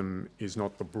prism is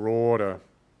not the broader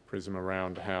prism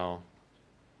around how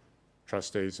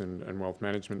trustees and wealth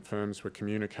management firms were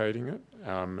communicating it,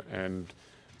 and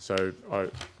so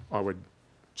I would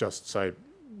just say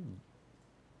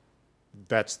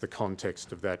that's the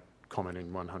context of that comment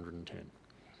in 110.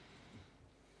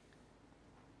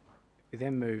 We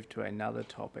then move to another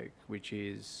topic, which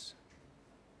is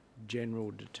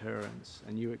general deterrence,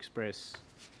 and you express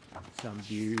some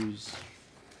views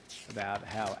about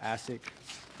how ASIC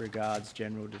regards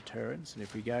general deterrence. And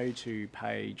if we go to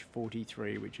page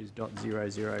 43, which is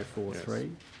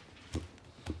 .0043.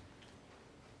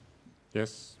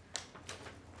 Yes.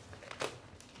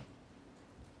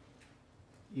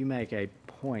 You make a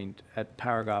point at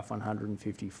paragraph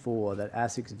 154 that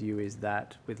ASIC's view is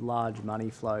that with large money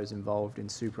flows involved in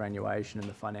superannuation and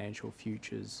the financial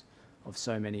futures of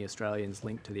so many Australians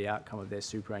linked to the outcome of their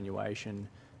superannuation,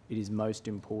 it is most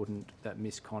important that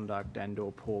misconduct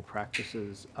and/or poor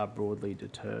practices are broadly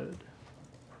deterred.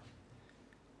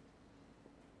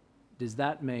 Does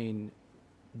that mean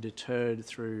deterred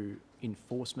through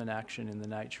enforcement action in the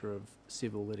nature of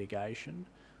civil litigation,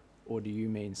 or do you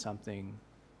mean something?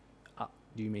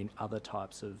 Do you mean other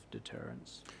types of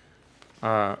deterrence?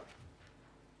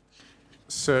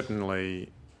 Certainly,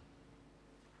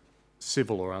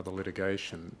 civil or other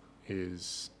litigation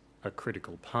is a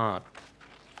critical part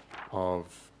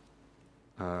of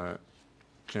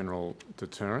general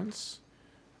deterrence.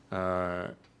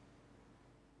 And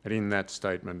in that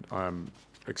statement, I'm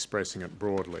expressing it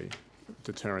broadly.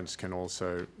 Deterrence can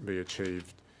also be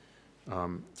achieved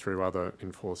through other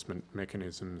enforcement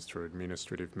mechanisms, through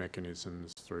administrative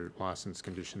mechanisms, through licence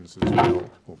conditions as well.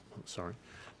 Oh, sorry.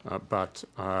 But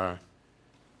I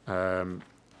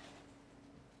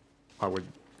would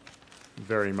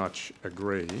very much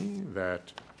agree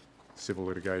that civil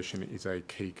litigation is a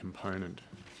key component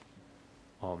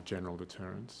of general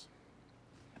deterrence.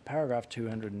 paragraph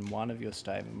 201 of your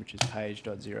statement, which is page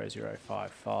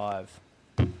 .0055,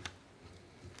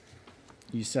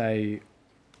 you say,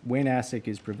 when ASIC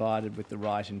is provided with the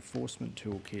right enforcement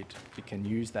toolkit, it can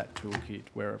use that toolkit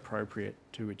where appropriate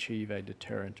to achieve a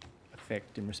deterrent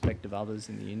effect in respect of others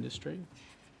in the industry.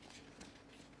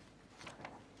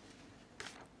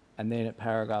 And then at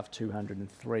paragraph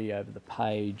 203 over the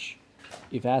page,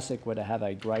 if ASIC were to have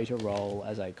a greater role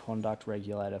as a conduct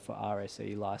regulator for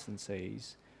RSE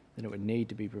licensees, then it would need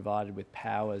to be provided with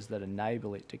powers that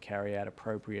enable it to carry out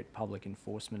appropriate public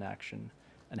enforcement action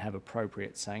and have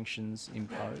appropriate sanctions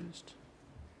imposed.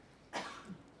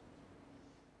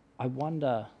 I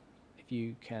wonder if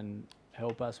you can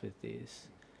help us with this.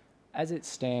 As it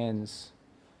stands,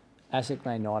 ASIC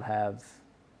may not have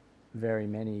very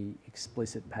many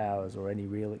explicit powers or any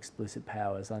real explicit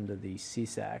powers under the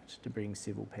SIS Act to bring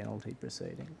civil penalty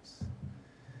proceedings.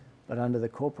 But under the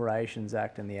Corporations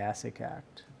Act and the ASIC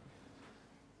Act,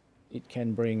 it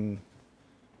can bring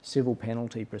civil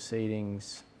penalty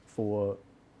proceedings for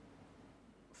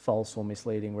false or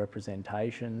misleading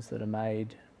representations that are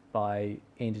made by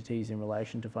entities in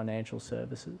relation to financial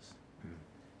services.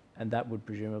 And that would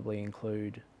presumably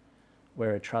include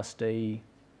where a trustee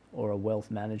or a wealth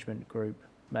management group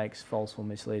makes false or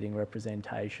misleading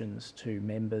representations to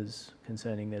members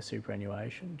concerning their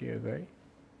superannuation. Do you agree?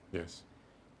 Yes.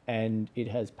 And it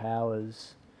has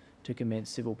powers to commence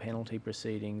civil penalty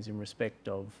proceedings in respect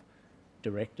of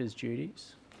directors'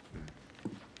 duties.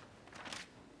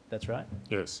 That's right?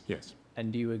 Yes, yes.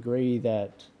 And do you agree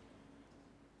that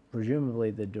presumably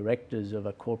the directors of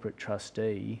a corporate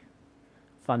trustee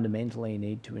fundamentally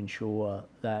need to ensure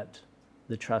that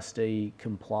the trustee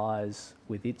complies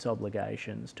with its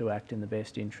obligations to act in the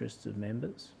best interests of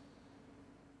members?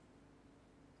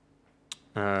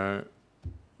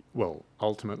 Well,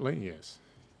 ultimately, yes.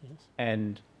 Yes.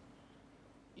 And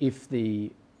if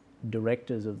the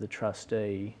directors of the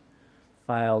trustee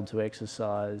failed to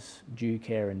exercise due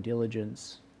care and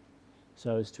diligence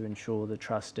so as to ensure the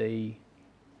trustee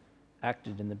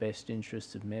acted in the best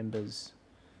interests of members,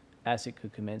 ASIC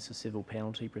could commence a civil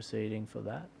penalty proceeding for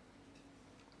that.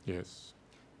 Yes.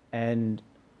 And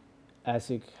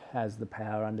ASIC has the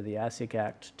power under the ASIC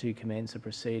Act to commence a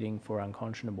proceeding for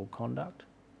unconscionable conduct.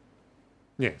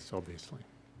 Yes, obviously.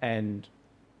 And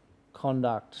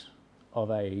conduct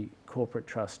of a corporate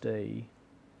trustee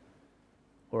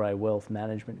or a wealth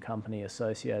management company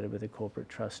associated with a corporate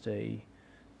trustee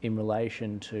in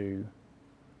relation to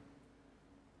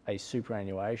a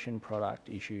superannuation product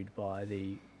issued by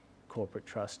the corporate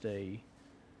trustee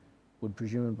would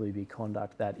presumably be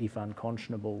conduct that, if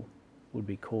unconscionable, would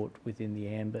be caught within the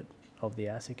ambit of the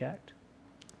ASIC Act.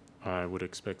 I would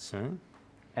expect so.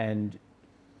 And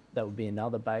that would be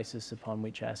another basis upon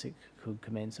which ASIC could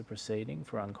commence a proceeding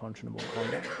for unconscionable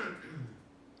conduct.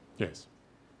 Yes.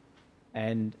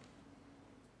 And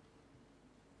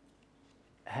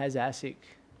has ASIC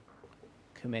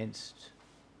commenced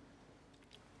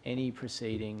any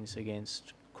proceedings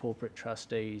against corporate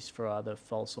trustees for either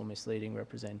false or misleading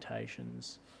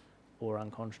representations or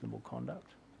unconscionable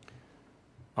conduct?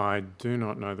 I do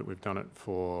not know that we've done it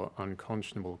for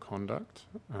unconscionable conduct.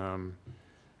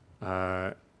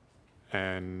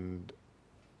 And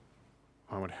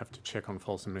I would have to check on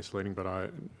false and misleading,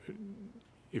 but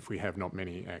if we have, not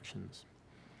many actions.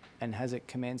 And has it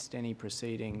commenced any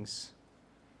proceedings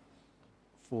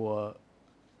for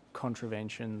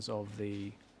contraventions of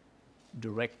the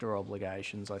director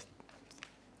obligations? I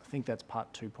think that's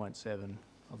part 2.7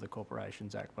 of the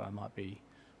Corporations Act, but I might be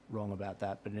wrong about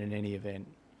that. But in any event,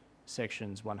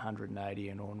 sections 180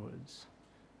 and onwards,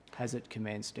 has it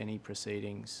commenced any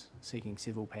proceedings seeking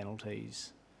civil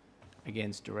penalties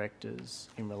against directors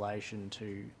in relation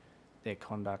to their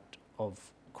conduct of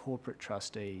corporate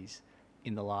trustees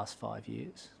in the last 5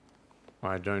 years?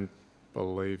 I don't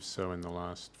believe so in the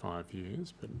last 5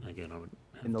 years, but again, I would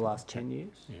have In the to last check. 10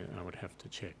 years? Yeah, I would have to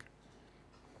check.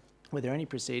 Were there any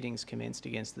proceedings commenced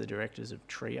against the directors of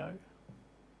Trio?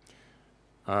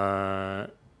 I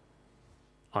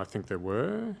think there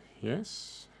were,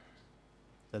 yes.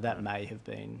 So that may have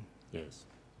been... Yes.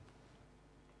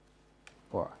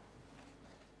 All right.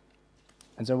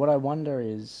 And so what I wonder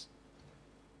is,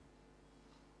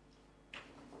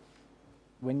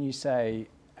 when you say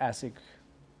ASIC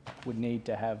would need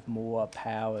to have more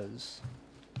powers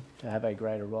to have a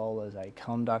greater role as a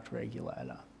conduct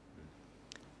regulator,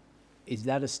 is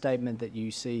that a statement that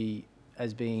you see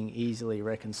as being easily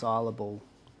reconcilable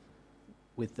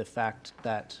with the fact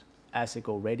that ASIC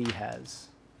already has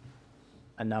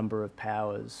a number of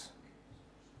powers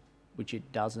which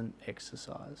it doesn't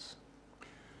exercise?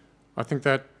 I think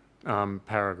that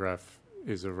paragraph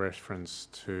is a reference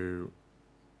to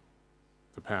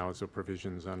the powers or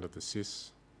provisions under the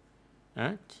SIS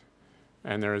Act.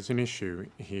 And there is an issue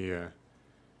here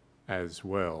as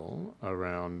well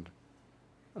around,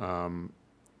 given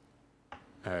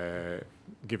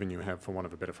you have, for want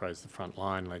of a better phrase, the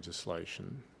frontline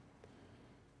legislation,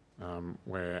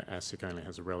 where ASIC only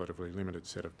has a relatively limited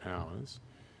set of powers,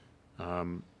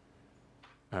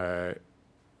 it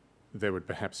would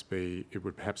perhaps be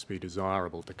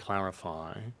desirable to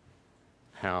clarify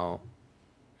how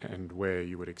and where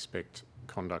you would expect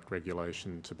conduct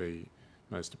regulation to be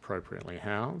most appropriately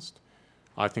housed.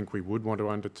 I think we would want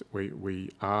to we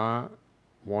are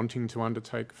wanting to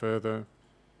undertake further,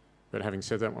 but having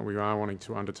said that, we are wanting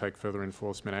to undertake further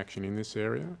enforcement action in this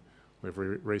area. We've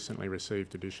recently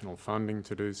received additional funding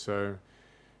to do so.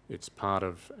 It's part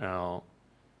of our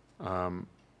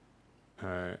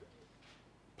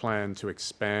plan to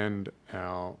expand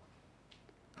our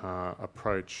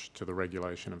approach to the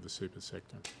regulation of the super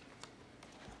sector.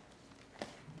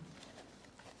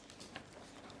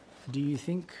 Do you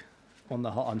think on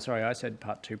the whole, I'm sorry, I said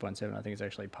part 2.7, I think it's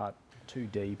actually part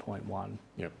 2D.1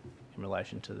 Yep. in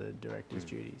relation to the director's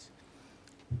duties.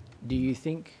 Do you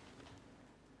think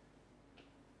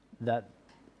that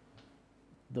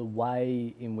the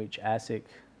way in which ASIC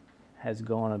has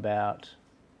gone about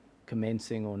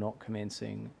commencing or not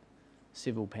commencing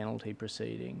civil penalty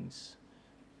proceedings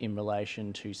in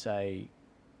relation to, say,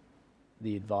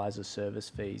 the advisor service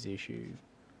fees issue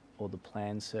or the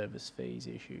plan service fees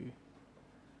issue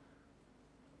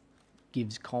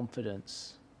gives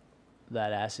confidence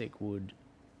that ASIC would,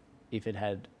 if it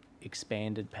had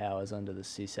expanded powers under the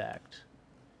SIS Act,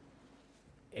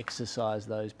 exercise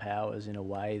those powers in a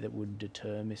way that would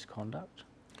deter misconduct?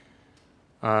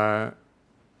 I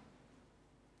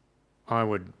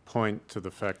would point to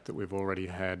the fact that we've already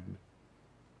had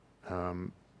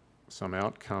some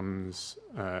outcomes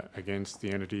against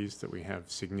the entities, that we have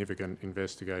significant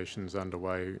investigations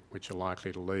underway which are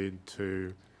likely to lead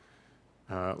to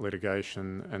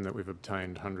litigation, and that we've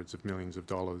obtained hundreds of millions of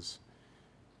dollars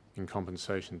in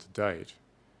compensation to date,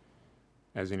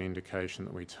 as an indication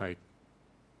that we take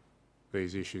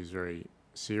these issues very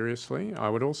seriously. I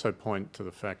would also point to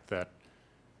the fact that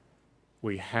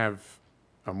we have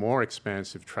a more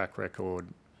expansive track record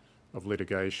of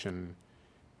litigation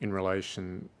in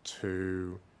relation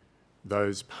to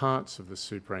those parts of the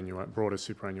broader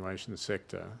superannuation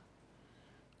sector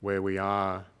where we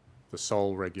are the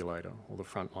sole regulator or the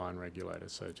frontline regulator.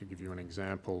 So to give you an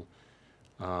example,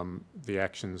 the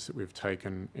actions that we've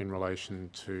taken in relation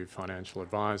to financial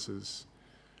advisors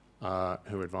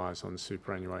who advise on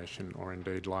superannuation, or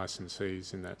indeed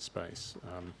licensees in that space.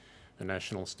 The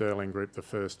National Sterling Group, the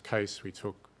first case we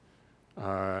took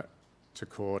to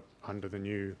court under the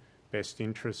new best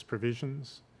interest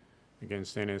provisions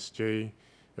against NSG,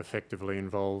 effectively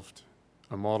involved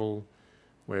a model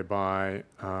whereby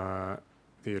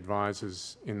the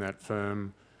advisors in that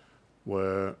firm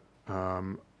were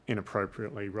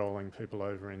inappropriately rolling people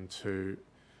over into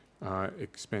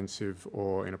expensive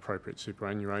or inappropriate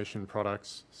superannuation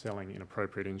products, selling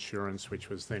inappropriate insurance, which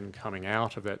was then coming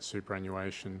out of that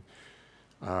superannuation,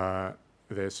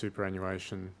 their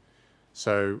superannuation.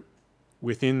 So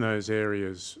within those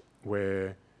areas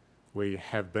where we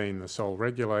have been the sole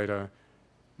regulator,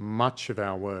 much of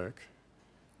our work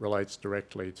relates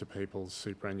directly to people's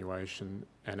superannuation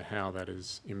and how that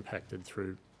is impacted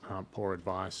through poor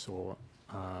advice or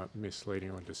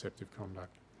misleading or deceptive conduct.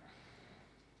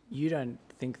 You don't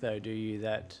think, though, do you,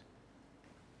 that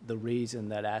the reason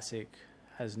that ASIC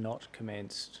has not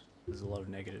commenced, there's a lot of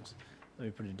negatives, let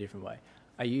me put it a different way.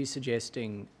 Are you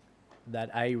suggesting that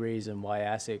a reason why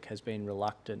ASIC has been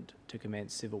reluctant to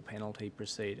commence civil penalty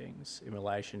proceedings in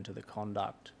relation to the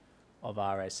conduct of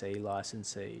RSE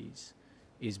licensees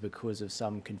is because of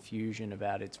some confusion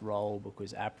about its role,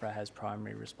 because APRA has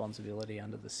primary responsibility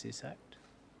under the SIS Act?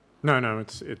 No,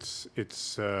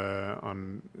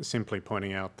 I'm simply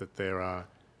pointing out that there are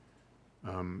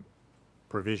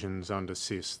provisions under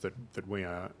SIS that we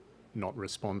are not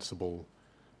responsible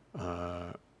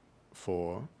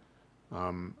for,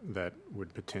 that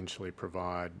would potentially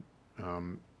provide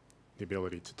the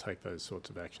ability to take those sorts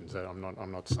of actions. I'm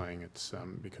not saying it's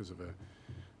because of a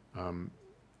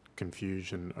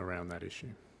confusion around that issue.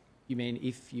 You mean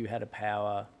if you had a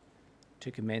power to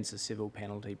commence a civil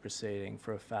penalty proceeding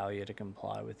for a failure to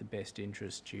comply with the best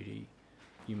interest duty,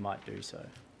 you might do so?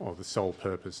 Or the sole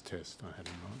purpose test I had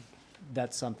in mind.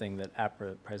 That's something that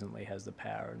APRA presently has the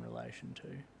power in relation to,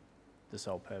 the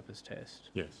sole purpose test?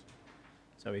 Yes.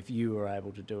 So if you were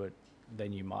able to do it,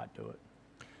 then you might do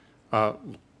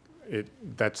it?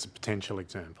 That's a potential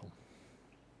example.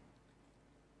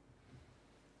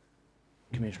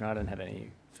 Commissioner, I don't have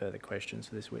any further questions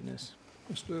for this witness.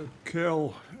 Mr.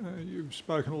 Kell, you've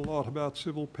spoken a lot about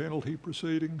civil penalty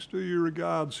proceedings. Do you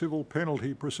regard civil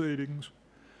penalty proceedings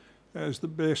as the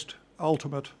best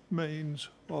ultimate means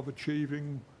of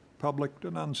achieving public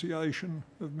denunciation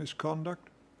of misconduct?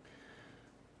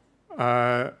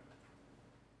 I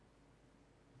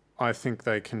think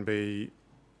they can be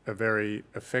a very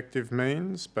effective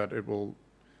means, but it will,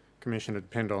 Commissioner,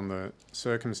 depend on the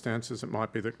circumstances. It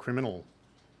might be that criminal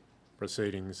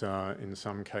proceedings are, in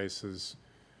some cases,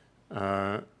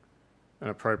 an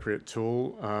appropriate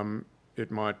tool.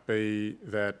 It might be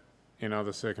that, in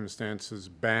other circumstances,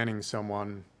 banning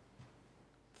someone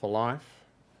for life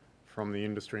from the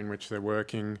industry in which they're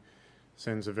working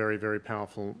sends a very, very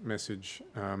powerful message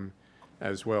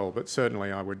as well. But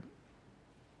certainly I would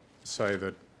say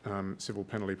that civil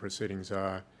penalty proceedings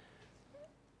are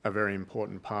a very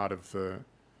important part of the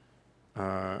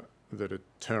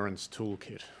deterrence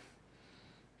toolkit.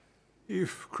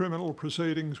 If criminal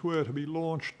proceedings were to be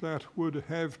launched, that would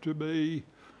have to be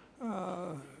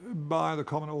by the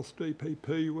Commonwealth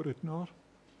DPP, would it not?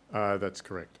 That's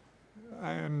correct.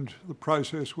 And the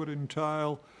process would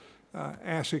entail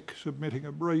ASIC submitting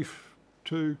a brief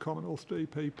to Commonwealth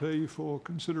DPP for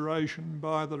consideration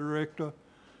by the Director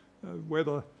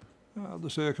whether the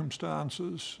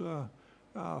circumstances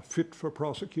are fit for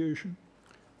prosecution.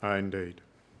 Indeed.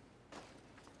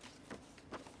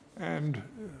 And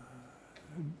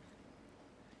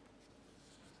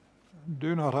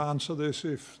do not answer this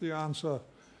if the answer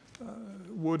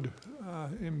would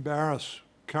embarrass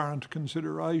current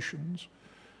considerations,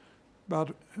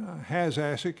 but has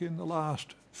ASIC in the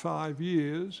last 5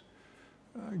 years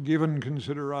given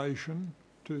consideration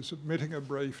to submitting a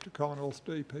brief to Commonwealth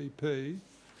DPP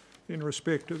in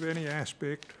respect of any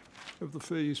aspect of the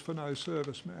fees for no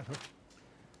service matter?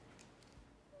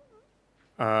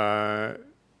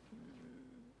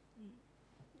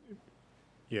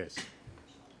 Yes.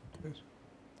 Yes.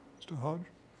 Mr. Hodge?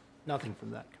 Nothing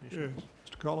from that, Commissioner. Yes.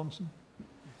 Mr. Collinson?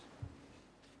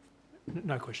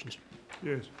 No questions.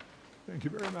 Yes. Thank you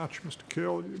very much, Mr.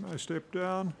 Kell. You may step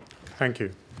down. Thank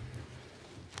you.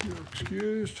 You're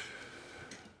excused.